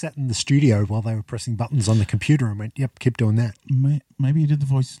 Maybe he sat in the studio while they were pressing buttons on the computer and went, yep, keep doing that. Maybe he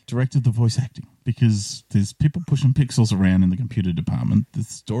directed the voice acting, because there's people pushing pixels around in the computer department. The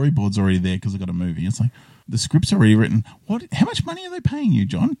storyboard's already there because they've got a movie. It's like, the script's already written. How much money are they paying you,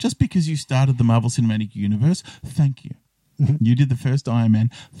 John? Just because you started the Marvel Cinematic Universe? Thank you. You did the first Iron Man.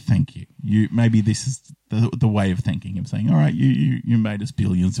 Thank you. Maybe this is the way of thinking, of saying, all right, you made us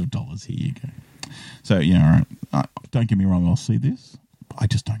billions of dollars. Here you go. So, yeah, all right. Don't get me wrong. I'll see this. I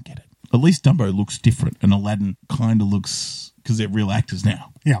just don't get it. At least Dumbo looks different, and Aladdin kind of looks, because they're real actors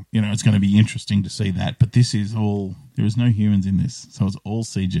now. Yeah. You know, it's going to be interesting to see that. But this is all, there is no humans in this, so it's all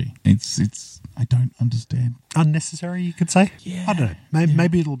CG. It's I don't understand. Unnecessary, you could say? Yeah. I don't know.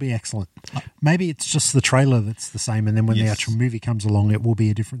 Maybe it'll be excellent. Maybe it's just the trailer that's the same, and then when the actual movie comes along, it will be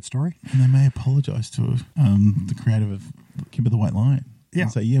a different story. And they may apologise to the creator of Kimber the White Lion. Yeah.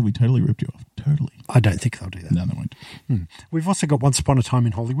 And say, yeah, we totally ripped you off. Totally. I don't think they'll do that. No, they won't. We've also got Once Upon a Time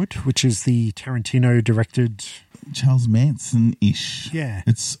in Hollywood, which is the Tarantino-directed... Charles Manson-ish. Yeah.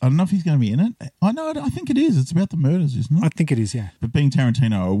 I don't know if he's going to be in it. I think it is. It's about the murders, isn't it? I think it is, yeah. But being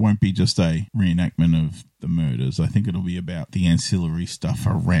Tarantino, it won't be just a reenactment of the murders. I think it'll be about the ancillary stuff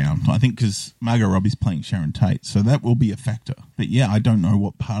around. I think because Margot Robbie's playing Sharon Tate, so that will be a factor. But yeah, I don't know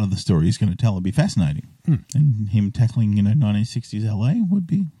what part of the story he's going to tell. It'll be fascinating. And him tackling, 1960s LA would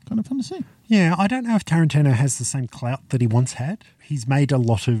be kind of fun to see. Yeah, I don't know if Tarantino has the same clout that he once had. He's made a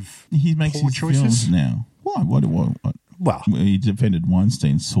lot of He makes poor his choices films now. Why? What? Well, he defended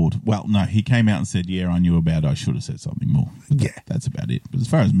Weinstein, sort of. Well, no, he came out and said, yeah, I knew about it. I should have said something more. But that's about it. But as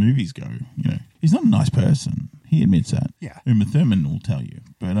far as movies go, he's not a nice person. He admits that. Yeah. Uma Thurman will tell you.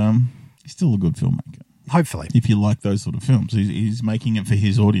 But he's still a good filmmaker. Hopefully. If you like those sort of films. He's making it for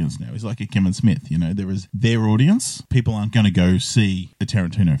his audience now. He's like a Kevin Smith. There is their audience. People aren't going to go see a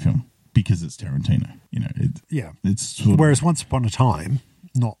Tarantino film because it's Tarantino. It's sort Whereas Once Upon a Time,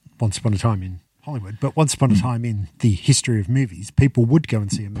 not Once Upon a Time in Hollywood, but Once Upon a Time in the history of movies, people would go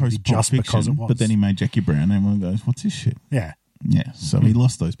and see a movie just because it was. But then he made Jackie Brown and everyone goes, what's this shit? Yeah. Yeah, so he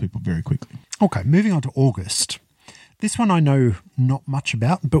lost those people very quickly. Okay, moving on to August. This one I know not much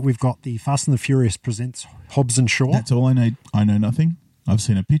about, but we've got the Fast and the Furious presents Hobbs and Shaw. That's all I know. I know nothing. I've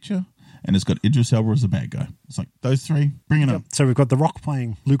seen a picture, and it's got Idris Elba as a bad guy. It's like, those three, bring it up. So we've got The Rock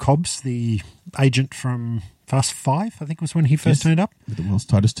playing Luke Hobbs, the agent from Fast 5, I think was when he first turned up. With the world's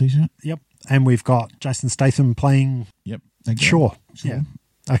tightest T-shirt. Yep. And we've got Jason Statham playing Shaw. Yeah.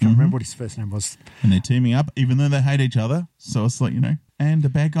 I can't remember what his first name was. And they're teaming up, even though they hate each other. So it's like, and the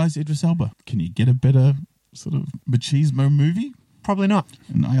bad guy's Idris Elba. Can you get a better sort of machismo movie? Probably not.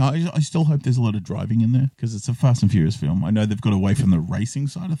 And I still hope there's a lot of driving in there because it's a Fast and Furious film. I know they've got away from the racing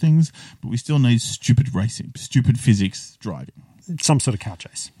side of things, but we still need stupid racing, stupid physics driving. Some sort of car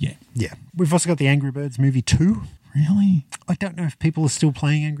chase. Yeah. Yeah. We've also got the Angry Birds movie 2. Really? I don't know if people are still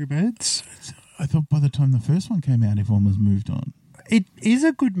playing Angry Birds. I thought by the time the first one came out, everyone was moved on. It is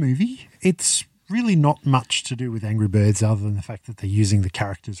a good movie. It's really not much to do with Angry Birds other than the fact that they're using the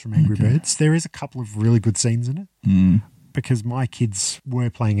characters from Angry Birds. There is a couple of really good scenes in it because my kids were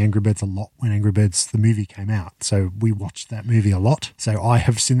playing Angry Birds a lot when Angry Birds, the movie, came out. So we watched that movie a lot. So I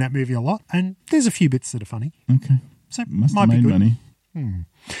have seen that movie a lot and there's a few bits that are funny. Okay. So Must might have made be good. money.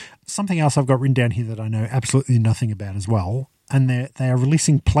 Something else I've got written down here that I know absolutely nothing about as well, and they are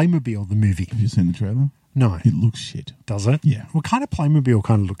releasing Playmobil, the movie. Have you seen the trailer? No. It looks shit. Does it? Yeah. Well, kind of Playmobil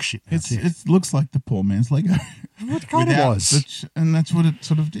kind of looks shit now, too. It looks like the poor man's Lego. It kind of was. And that's what it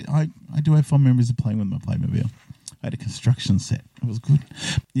sort of did. I do have fond memories of playing with my Playmobil. I had a construction set. It was good.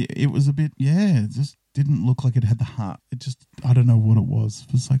 Yeah, it was a bit, it just didn't look like it had the heart. It just, I don't know what it was.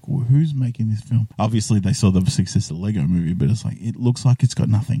 It was like, well, who's making this film? Obviously, they saw the success of the Lego movie, but it's like, it looks like it's got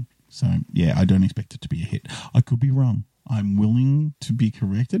nothing. So, yeah, I don't expect it to be a hit. I could be wrong. I'm willing to be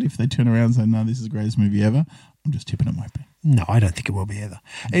corrected if they turn around and say, no, this is the greatest movie ever. I'm just tipping it won't be. No, I don't think it will be either.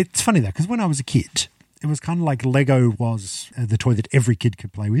 It's funny, though, because when I was a kid, it was kind of like Lego was the toy that every kid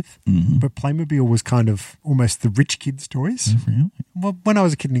could play with, but Playmobil was kind of almost the rich kids' toys. Oh, really? Well, when I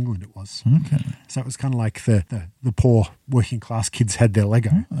was a kid in England, it was. Okay. So it was kind of like the poor working class kids had their Lego,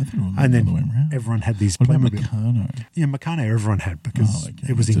 I thought it was and the then other way around. everyone had these What about Playmobil. Meccano? Yeah, Meccano everyone had because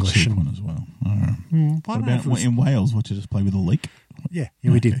it was It's English. a cheap one as well. All right. What What about in Wales? What, you just play with a leak? Yeah,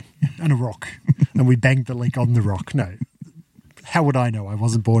 we did. And a rock. And we banged the leak on the rock. No. How would I know? I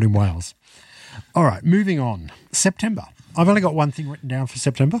wasn't born in Wales. All right, moving on. September. I've only got one thing written down for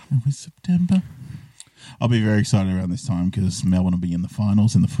September. It was September. I'll be very excited around this time because Melbourne will be in the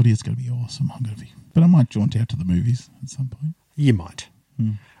finals in the footy. It's going to be awesome. But I might jaunt out to the movies at some point. You might.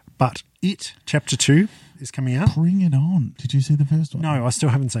 But It, Chapter 2, is coming out. Bring it on. Did you see the first one? No, I still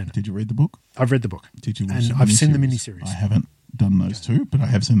haven't seen it. Did you read the book? I've read the book. Did you watch And the I've seen the miniseries? miniseries. I haven't done those two, but I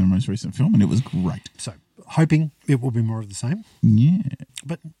have seen the most recent film and it was great. So, hoping it will be more of the same. Yeah.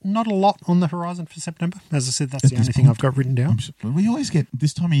 But not a lot on the horizon for September. As I said, that's At the this only thing point, I've got written down. We always get,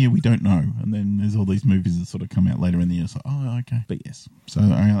 this time of year we don't know, and then there's all these movies that sort of come out later in the year. So, okay. But yes. So,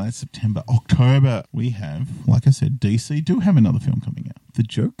 that's September. October, we have, like I said, DC do have another film coming out. The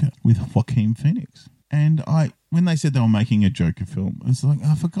Joker with Joaquin Phoenix. And when they said they were making a Joker film, it's like,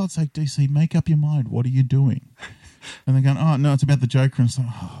 for God's sake, DC, make up your mind. What are you doing? And they're going, oh, no, it's about the Joker. And it's like,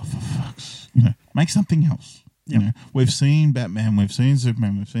 oh, for fuck's, make something else. Yep. We've seen Batman, we've seen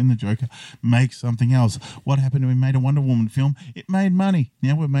Superman, we've seen the Joker. Make something else. What happened when we made a Wonder Woman film? It made money.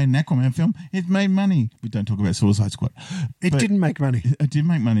 Now we've made an Aquaman film. It made money. We don't talk about Suicide Squad. It didn't make money. It did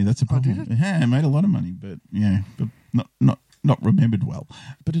make money. That's a problem. did it? Yeah, it made a lot of money, but not not remembered well.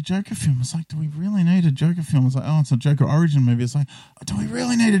 But a Joker film was like, do we really need a Joker film? It's like, oh, it's a Joker origin movie. It's like, do we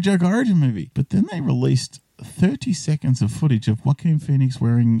really need a Joker origin movie? But then they released 30 seconds of footage of Joaquin Phoenix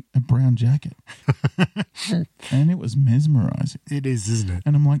wearing a brown jacket. And it was mesmerizing. It is, isn't it?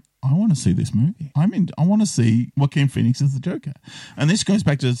 And I'm like, I want to see this movie. I want to see Joaquin Phoenix as the Joker. And this goes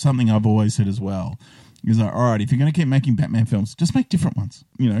back to something I've always said as well. Is like, all right, if you're going to keep making Batman films, just make different ones.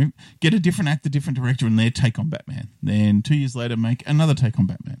 Get a different actor, different director, and their take on Batman. Then 2 years later, make another take on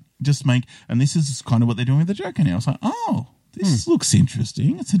Batman. And this is kind of what they're doing with the Joker now. It's like, oh, this looks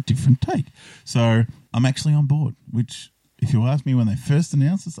interesting. It's a different take. So I'm actually on board, which, if you ask me when they first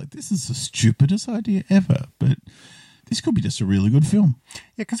announced, it's like, this is the stupidest idea ever. But this could be just a really good film.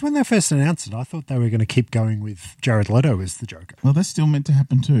 Yeah, because when they first announced it, I thought they were going to keep going with Jared Leto as the Joker. Well, that's still meant to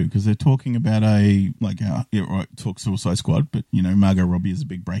happen too, because they're talking about talk Suicide Squad, but, Margot Robbie is a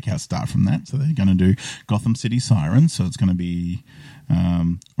big breakout star from that. So they're going to do Gotham City Sirens. So it's going to be,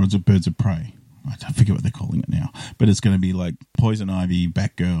 or is it Birds of Prey? I forget what they're calling it now. But it's going to be like Poison Ivy,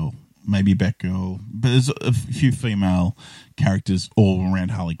 Batgirl, maybe Batgirl. But there's a few female characters all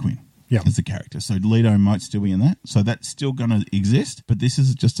around Harley Quinn. Yeah. As a character. So Leto might still be in that. So that's still going to exist. But this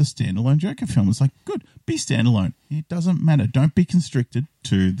is just a standalone Joker film. It's like, good, be standalone. It doesn't matter. Don't be constricted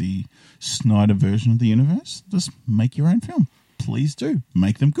to the Snyder version of the universe. Just make your own film. Please do.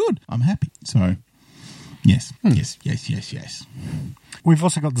 Make them good. I'm happy. So, yes. Yes. We've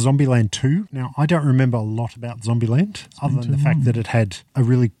also got Zombieland 2. Now, I don't remember a lot about Zombieland, other than the fact that it had a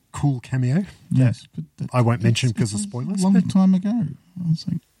really cool cameo. Yes. But I won't mention because of spoilers. A long time ago. I was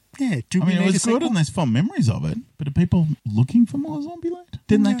like, yeah, it was good and there's fond memories of it, but are people looking for more Zombieland?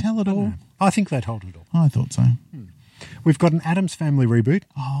 Didn't they tell it all? I think they told it all. I thought so. We've got an Addams Family reboot.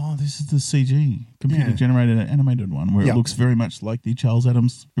 Oh, this is the CG, computer-generated animated one, where it looks very much like the Charles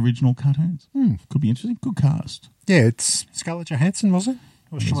Addams original cartoons. Could be interesting. Good cast. Yeah, it's Scarlett Johansson, was it?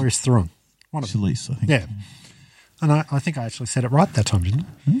 Or Charlize Theron? Charlize, I think. Yeah. And I think I actually said it right that time, didn't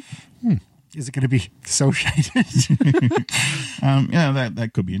I? Is it going to be cel-shaded?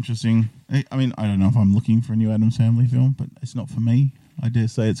 That could be interesting. I mean, I don't know if I'm looking for a new Addams Family film, but it's not for me. I dare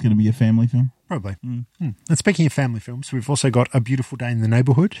say it's going to be a family film. Probably. And speaking of family films, we've also got A Beautiful Day in the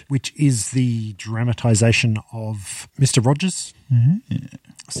Neighbourhood, which is the dramatisation of Mr. Rogers,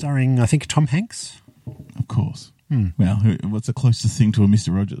 starring, I think, Tom Hanks. Of course. Well, what's the closest thing to a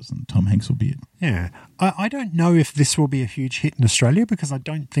Mr. Rogers? And Tom Hanks will be it. Yeah. I don't know if this will be a huge hit in Australia, because I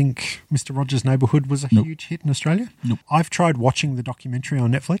don't think Mr. Rogers' Neighbourhood was a huge hit in Australia. Nope. I've tried watching the documentary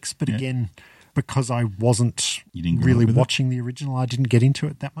on Netflix, but again, because I wasn't really watching the original, I didn't get into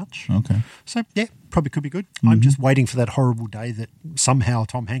it that much. Okay. So, yeah, probably could be good. I'm just waiting for that horrible day that somehow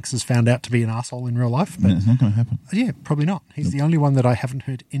Tom Hanks has found out to be an arsehole in real life. But it's not going to happen. Yeah, probably not. He's the only one that I haven't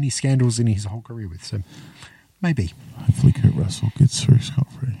heard any scandals in his whole career with, so maybe. Hopefully Kurt Russell gets through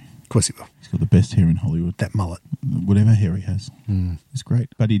scot-free. Of course he will. He's got the best hair in Hollywood. That mullet. Whatever hair he has. It's great.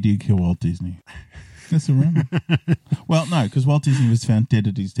 But he did kill Walt Disney. That's a rumor. Well, no, because Walt Disney was found dead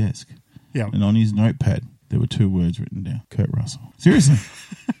at his desk. Yeah. And on his notepad, there were 2 words written down. Kurt Russell. Seriously.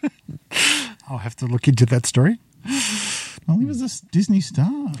 I'll have to look into that story. Well, he was a Disney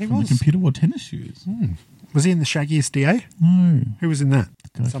star. He from was. The computer wore tennis shoes. Was he in The Shaggiest DA? No. Who was in that?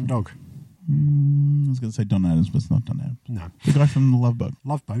 guy Some dog. I was going to say Don Adams, but it's not Don Adams. No. The guy from The Love Bug.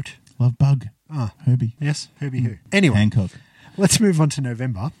 Love Boat. Love Bug. Ah. Herbie. Yes, Herbie who. Anyway. Hancock. Let's move on to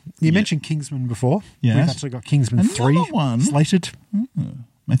November. You mentioned Kingsman before. Yes. We've actually got Kingsman Another 3 one. slated.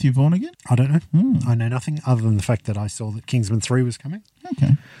 Matthew Vaughn again? I don't know. I know nothing other than the fact that I saw that Kingsman 3 was coming.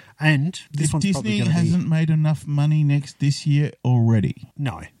 Okay. And this one's probably Disney going to be... hasn't made enough money this year already.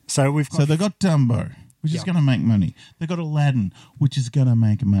 No. So we've got... So they got Dumbo, which is going to make money. They got Aladdin, which is going to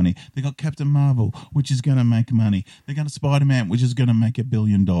make money. They got Captain Marvel, which is going to make money. They got Spider-Man, which is going to make $1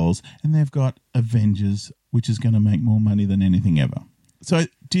 billion. And they've got Avengers, which is going to make more money than anything ever. So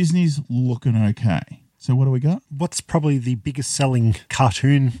Disney's looking okay. So what do we got? What's probably the biggest selling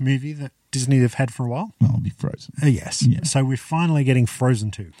cartoon movie that Disney have had for a while? Well, it'll be Frozen. Yes. Yeah. So we're finally getting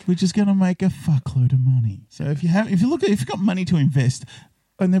Frozen 2. Which is going to make a fuckload of money. So if you've got money to invest,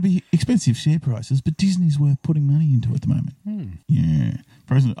 and there'll be expensive share prices, but Disney's worth putting money into at the moment. Yeah.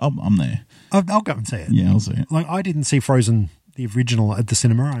 Frozen, I'm there. I'll go and see it. Yeah, I'll see it. Like, I didn't see Frozen, the original, at the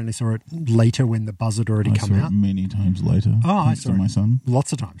cinema. I only saw it later when the buzz had already come out. I saw it many times later. Oh, I saw it. My son.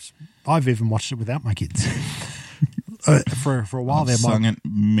 Lots of times. I've even watched it without my kids. For a while there, sung it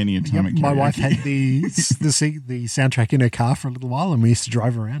many a time at karaoke. My wife had the soundtrack in her car for a little while, and we used to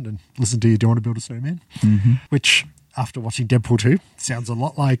drive around and listen to Do You Want to Build a Snowman? Mm-hmm. Which, after watching Deadpool 2, sounds a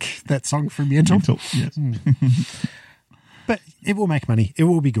lot like that song from Yentl. Yes. But it will make money. It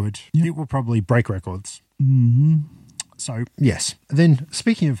will be good. Yep. It will probably break records. Mm-hmm. So, yes. Then,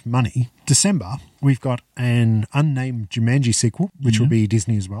 speaking of money, December, we've got an unnamed Jumanji sequel, which will be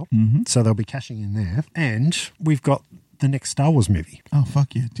Disney as well. Mm-hmm. So they'll be cashing in there. And we've got the next Star Wars movie. Oh,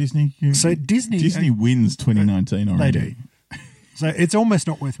 fuck yeah. Disney. So Disney wins 2019 already. They do. So it's almost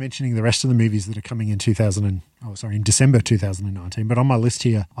not worth mentioning the rest of the movies that are coming in in December 2019. But on my list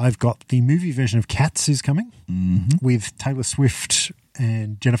here, I've got the movie version of Cats is coming with Taylor Swift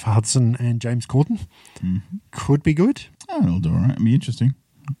and Jennifer Hudson and James Corden. Mm-hmm. Could be good. Oh, it'll do all right. It'll be interesting.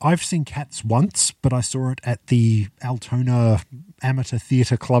 I've seen Cats once, but I saw it at the Altona Amateur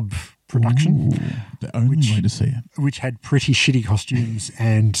Theatre Club production. Ooh, the only way to see it. Which had pretty shitty costumes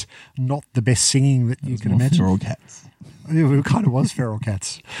and not the best singing that you can imagine. Feral Cats. It kind of was Feral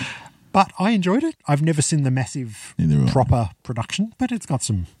Cats. But I enjoyed it. I've never seen the massive proper production, but it's got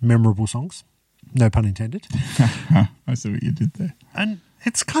some memorable songs. No pun intended. I see what you did there. And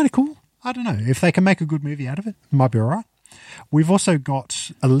it's kind of cool. I don't know. If they can make a good movie out of it, it might be all right. We've also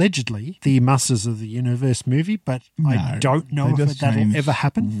got, allegedly, the Masters of the Universe movie, but I don't know if that'll ever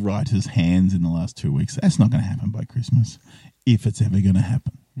happen. Writers' hands in the last 2 weeks. That's not going to happen by Christmas, if it's ever going to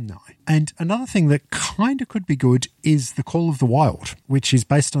happen. No. And another thing that kind of could be good is The Call of the Wild, which is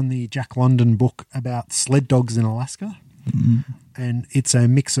based on the Jack London book about sled dogs in Alaska. Mm-hmm. And it's a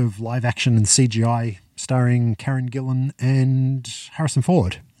mix of live action and CGI starring Karen Gillan and Harrison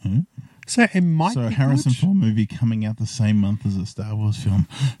Ford. Mm-hmm. So it might be Harrison good. Ford movie coming out the same month as a Star Wars film.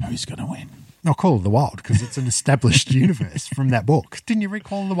 Who's going to win? I'll Call of the Wild because it's an established universe from that book. Didn't you read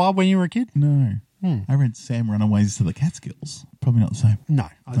Call of the Wild when you were a kid? No. I read Sam Runaways to the Catskills. Probably not the same. No.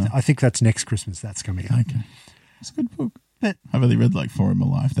 I think that's next Christmas that's coming out. Okay. It's a good book. But I've only read like 4 in my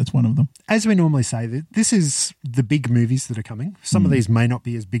life. That's one of them. as we normally say, this is the big movies that are coming. Some of these may not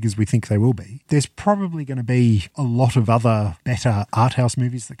be as big as we think they will be. There's probably going to be a lot of other better art house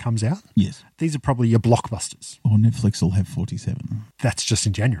movies that comes out. Yes. These are probably your blockbusters. Or Netflix will have 47. That's just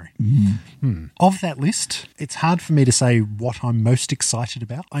in January. Of that list, it's hard for me to say what I'm most excited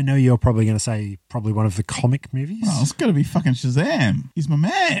about. I know you're probably going to say probably one of the comic movies. Oh, it's got to be fucking Shazam. He's my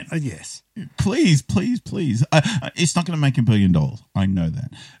man. Yes. Please, please, please. It's not going to make $1 billion. I know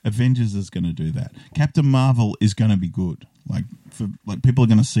that. Avengers is going to do that. Captain Marvel is going to be good. Like people are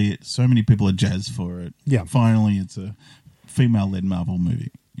going to see it. So many people are jazzed for it. Yeah. Finally, it's a female-led Marvel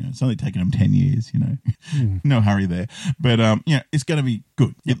movie. You know, it's only taken them 10 years, you know. No hurry there. But, it's going to be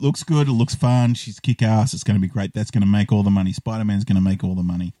good. It looks good. It looks fun. She's kick-ass. It's going to be great. That's going to make all the money. Spider-Man's going to make all the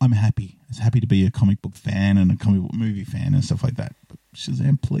money. I'm happy. I'm happy to be a comic book fan and a comic book movie fan and stuff like that. But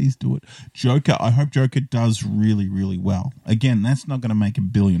Shazam, please do it. Joker, I hope Joker does really, really well. Again, that's not going to make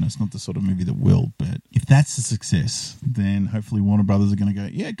 $1 billion. It's not the sort of movie that will. But if that's a success, then hopefully Warner Brothers are going to go,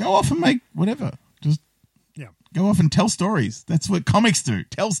 yeah, go off and make whatever. Just go off and tell stories. That's what comics do.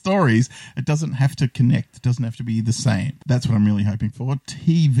 Tell stories. It doesn't have to connect. It doesn't have to be the same. That's what I'm really hoping for.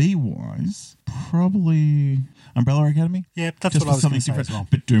 TV-wise, probably Umbrella Academy. Yeah, that's just what I was something going to say different. as well.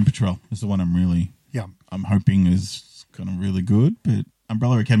 But Doom Patrol is the one I'm hoping is kind of really good. But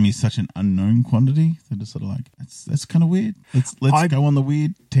Umbrella Academy is such an unknown quantity that it's sort of like, that's kind of weird. Let's go on the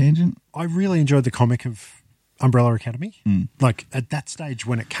weird tangent. I really enjoyed the comic of Umbrella Academy. Like at that stage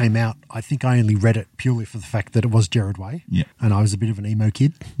when it came out, I think I only read it purely for the fact that it was Gerard Way. Yeah. And I was a bit of an emo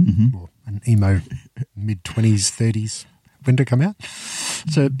kid, or an emo mid-20s, 30s. When did it come out?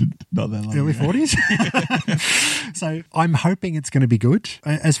 So not that long early ago. 40s. So I'm hoping it's going to be good.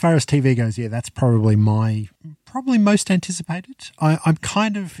 As far as TV goes, yeah, that's probably most anticipated. I'm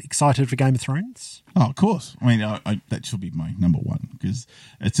kind of excited for Game of Thrones. Oh, of course. I mean, that should be my number one because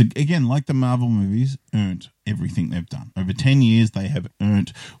it's, again, like the Marvel movies, earned everything they've done. Over 10 years, they have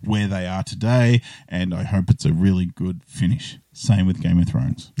earned where they are today, and I hope it's a really good finish. Same with Game of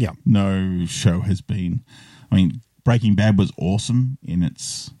Thrones. Yeah. No show has been... I mean, Breaking Bad was awesome in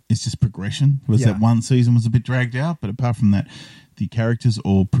it's just progression. That one season was a bit dragged out, but apart from that, the characters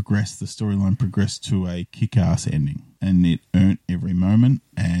all progressed, the storyline progressed to a kick-ass ending, and it earned every moment,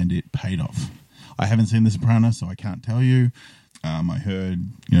 and it paid off. I haven't seen The Sopranos, so I can't tell you. I heard,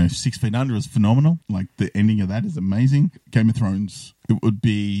 6 Feet Under is phenomenal. Like, the ending of that is amazing. Game of Thrones, it would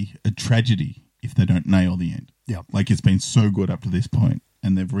be a tragedy if they don't nail the end. Yeah. Like, it's been so good up to this point,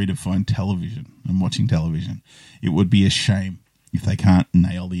 and they've redefined television and watching television. It would be a shame if they can't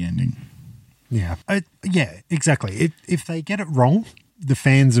nail the ending. Yeah. Yeah, exactly. If they get it wrong, the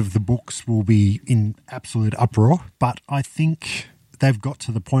fans of the books will be in absolute uproar. But I think they've got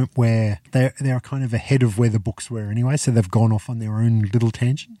to the point where they're kind of ahead of where the books were anyway, so they've gone off on their own little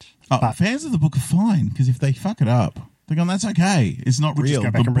tangent. But fans of the book are fine, because if they fuck it up, They're going, that's okay. It's not We'll real. just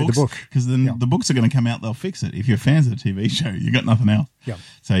go back and read the book. Because then Yeah. the books are going to come out, they'll fix it. If you're fans of the TV show, you got nothing else. Yeah.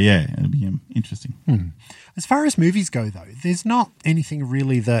 So, yeah, it'll be interesting. As far as movies go, though, there's not anything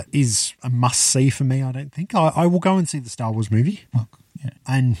really that is a must-see for me, I don't think. I will go and see the Star Wars movie. Oh, yeah.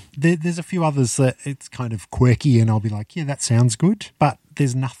 And there's a few others that it's kind of quirky and I'll be like, yeah, that sounds good. But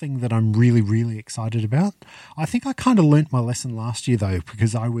there's nothing that I'm really, really excited about. I think I kind of learnt my lesson last year, though,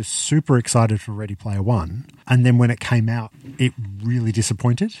 because I was super excited for Ready Player One. And then when it came out, it really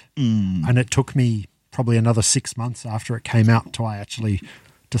disappointed. And it took me probably another 6 months after it came out till I actually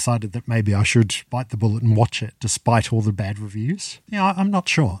decided that maybe I should bite the bullet and watch it despite all the bad reviews. Yeah, I'm not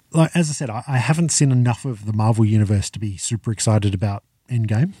sure. Like, as I said, I haven't seen enough of the Marvel Universe to be super excited about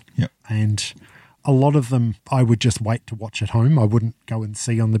Endgame. Yep. And a lot of them I would just wait to watch at home. I wouldn't go and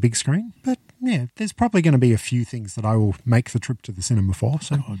see on the big screen. But yeah, there's probably going to be a few things that I will make the trip to the cinema for.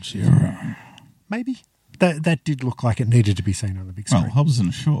 So Godzilla. maybe. That did look like it needed to be seen on the big screen. Well, Hobbs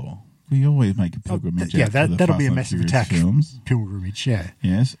and Shaw. We always make a pilgrimage. Yeah, out for the that'll be Fast a and massive Furious attack. films. Pilgrimage, yeah.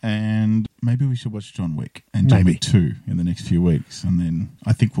 Yes, and maybe we should watch John Wick and John Maybe. Wick 2 in the next few weeks. And then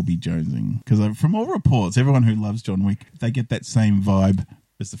I think we'll be jonesing. Because from all reports, everyone who loves John Wick, they get that same vibe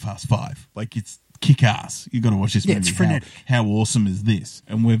as the Fast Five. Like, it's kick-ass. You've got to watch this movie. It's frenetic. How awesome is this?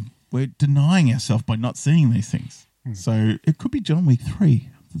 And we're denying ourselves by not seeing these things. So it could be John Wick 3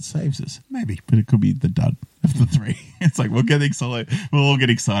 that saves us. Maybe. But it could be the dud of the 3. It's like we'll get excited. We'll all get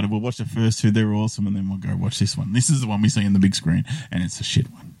excited. We'll watch the first 2. They're awesome. And then we'll go watch this one. This is the one we see in the big screen. And it's a shit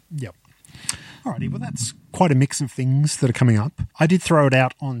one. Yep. Alrighty, well, that's quite a mix of things that are coming up. I did throw it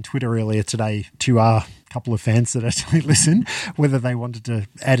out on Twitter earlier today to our couple of fans that actually listen, whether they wanted to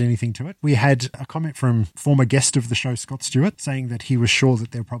add anything to it. We had a comment from former guest of the show, Scott Stewart, saying that he was sure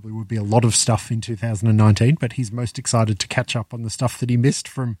that there probably would be a lot of stuff in 2019, but he's most excited to catch up on the stuff that he missed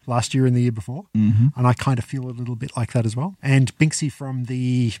from last year and the year before. And I kind of feel a little bit like that as well. And Binksy from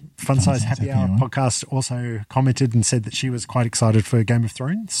the Fun Size Happy Hour podcast also commented and said that she was quite excited for Game of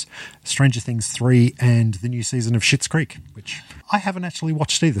Thrones, Stranger Things 3, and the new season of Schitt's Creek, which I haven't actually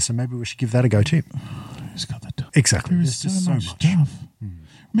watched either, so maybe we should give that a go too. Who's got that? Exactly. There is There's so just much stuff.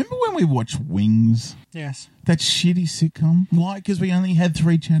 Remember when we watched Wings? Yes. That shitty sitcom? Why? Because we only had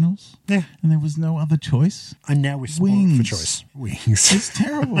 3 channels? Yeah. And there was no other choice? And now we're spoiled Wings. for choice. Wings. It's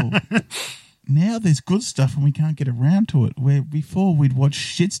terrible. Now there's good stuff and we can't get around to it. Where before we'd watch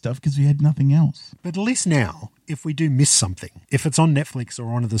shit stuff because we had nothing else. But at least now, if we do miss something, if it's on Netflix or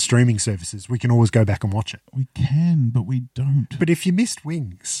one of the streaming services, we can always go back and watch it. We can, but we don't. But if you missed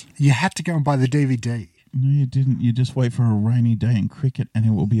Wings, you had to go and buy the DVD. No, you didn't. You just wait for a rainy day in cricket and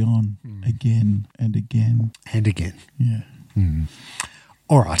it will be on again and again. And again. Yeah.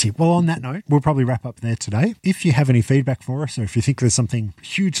 Alrighty. Well, on that note, we'll probably wrap up there today. If you have any feedback for us, or if you think there's something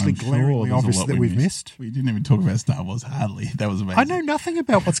hugely I'm sure glaringly there's a obvious lot that we've missed. We didn't even talk about Star Wars hardly. That was amazing. I know nothing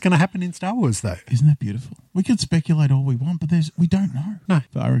about what's going to happen in Star Wars, though. Isn't that beautiful? We can speculate all we want, but we don't know. No.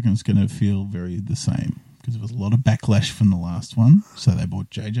 But I reckon it's going to feel very the same because there was a lot of backlash from the last one. So they brought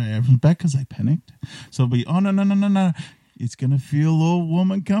J.J. Abrams back because they panicked. So it'll be, oh, no. It's going to feel all warm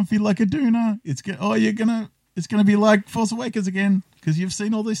and comfy like a doona. It's going to be like Force Awakens again because you've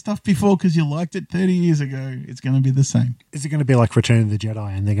seen all this stuff before because you liked it 30 years ago. It's going to be the same. Is it going to be like Return of the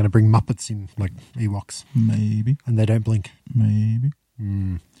Jedi and they're going to bring Muppets in, like Ewoks, Maybe. and they don't blink? Maybe.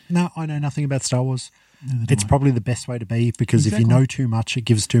 No, I know nothing about Star Wars. Neither do It's I. probably the best way to be because if you Exactly. know too much, it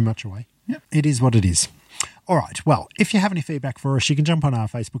gives too much away. Yep. It is what it is. All right. Well, if you have any feedback for us, you can jump on our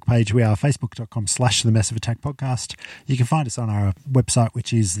Facebook page. We are facebook.com/The Massive Attack Podcast. You can find us on our website,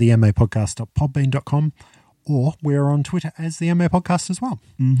 which is themapodcast.podbean.com, or we're on Twitter as the MA Podcast as well.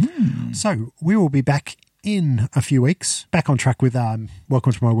 So we will be back in a few weeks, back on track with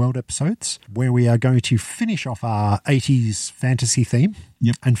Welcome to My World episodes, where we are going to finish off our 80s fantasy theme.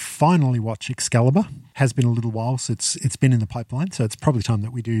 Yep. And finally watch Excalibur. Has been a little while, so it's been in the pipeline, so it's probably time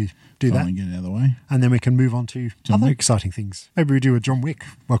that we do Finally that. get it out of the way. And then we can move on to John other Wick. exciting things. Maybe we do a John Wick,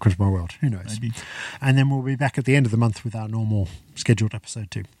 Welcome to My World. Who knows? Maybe. And then we'll be back at the end of the month with our normal scheduled episode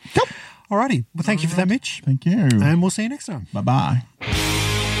too. Alrighty. Well, thank you for that, Mitch. Thank you. And we'll see you next time. Bye-bye.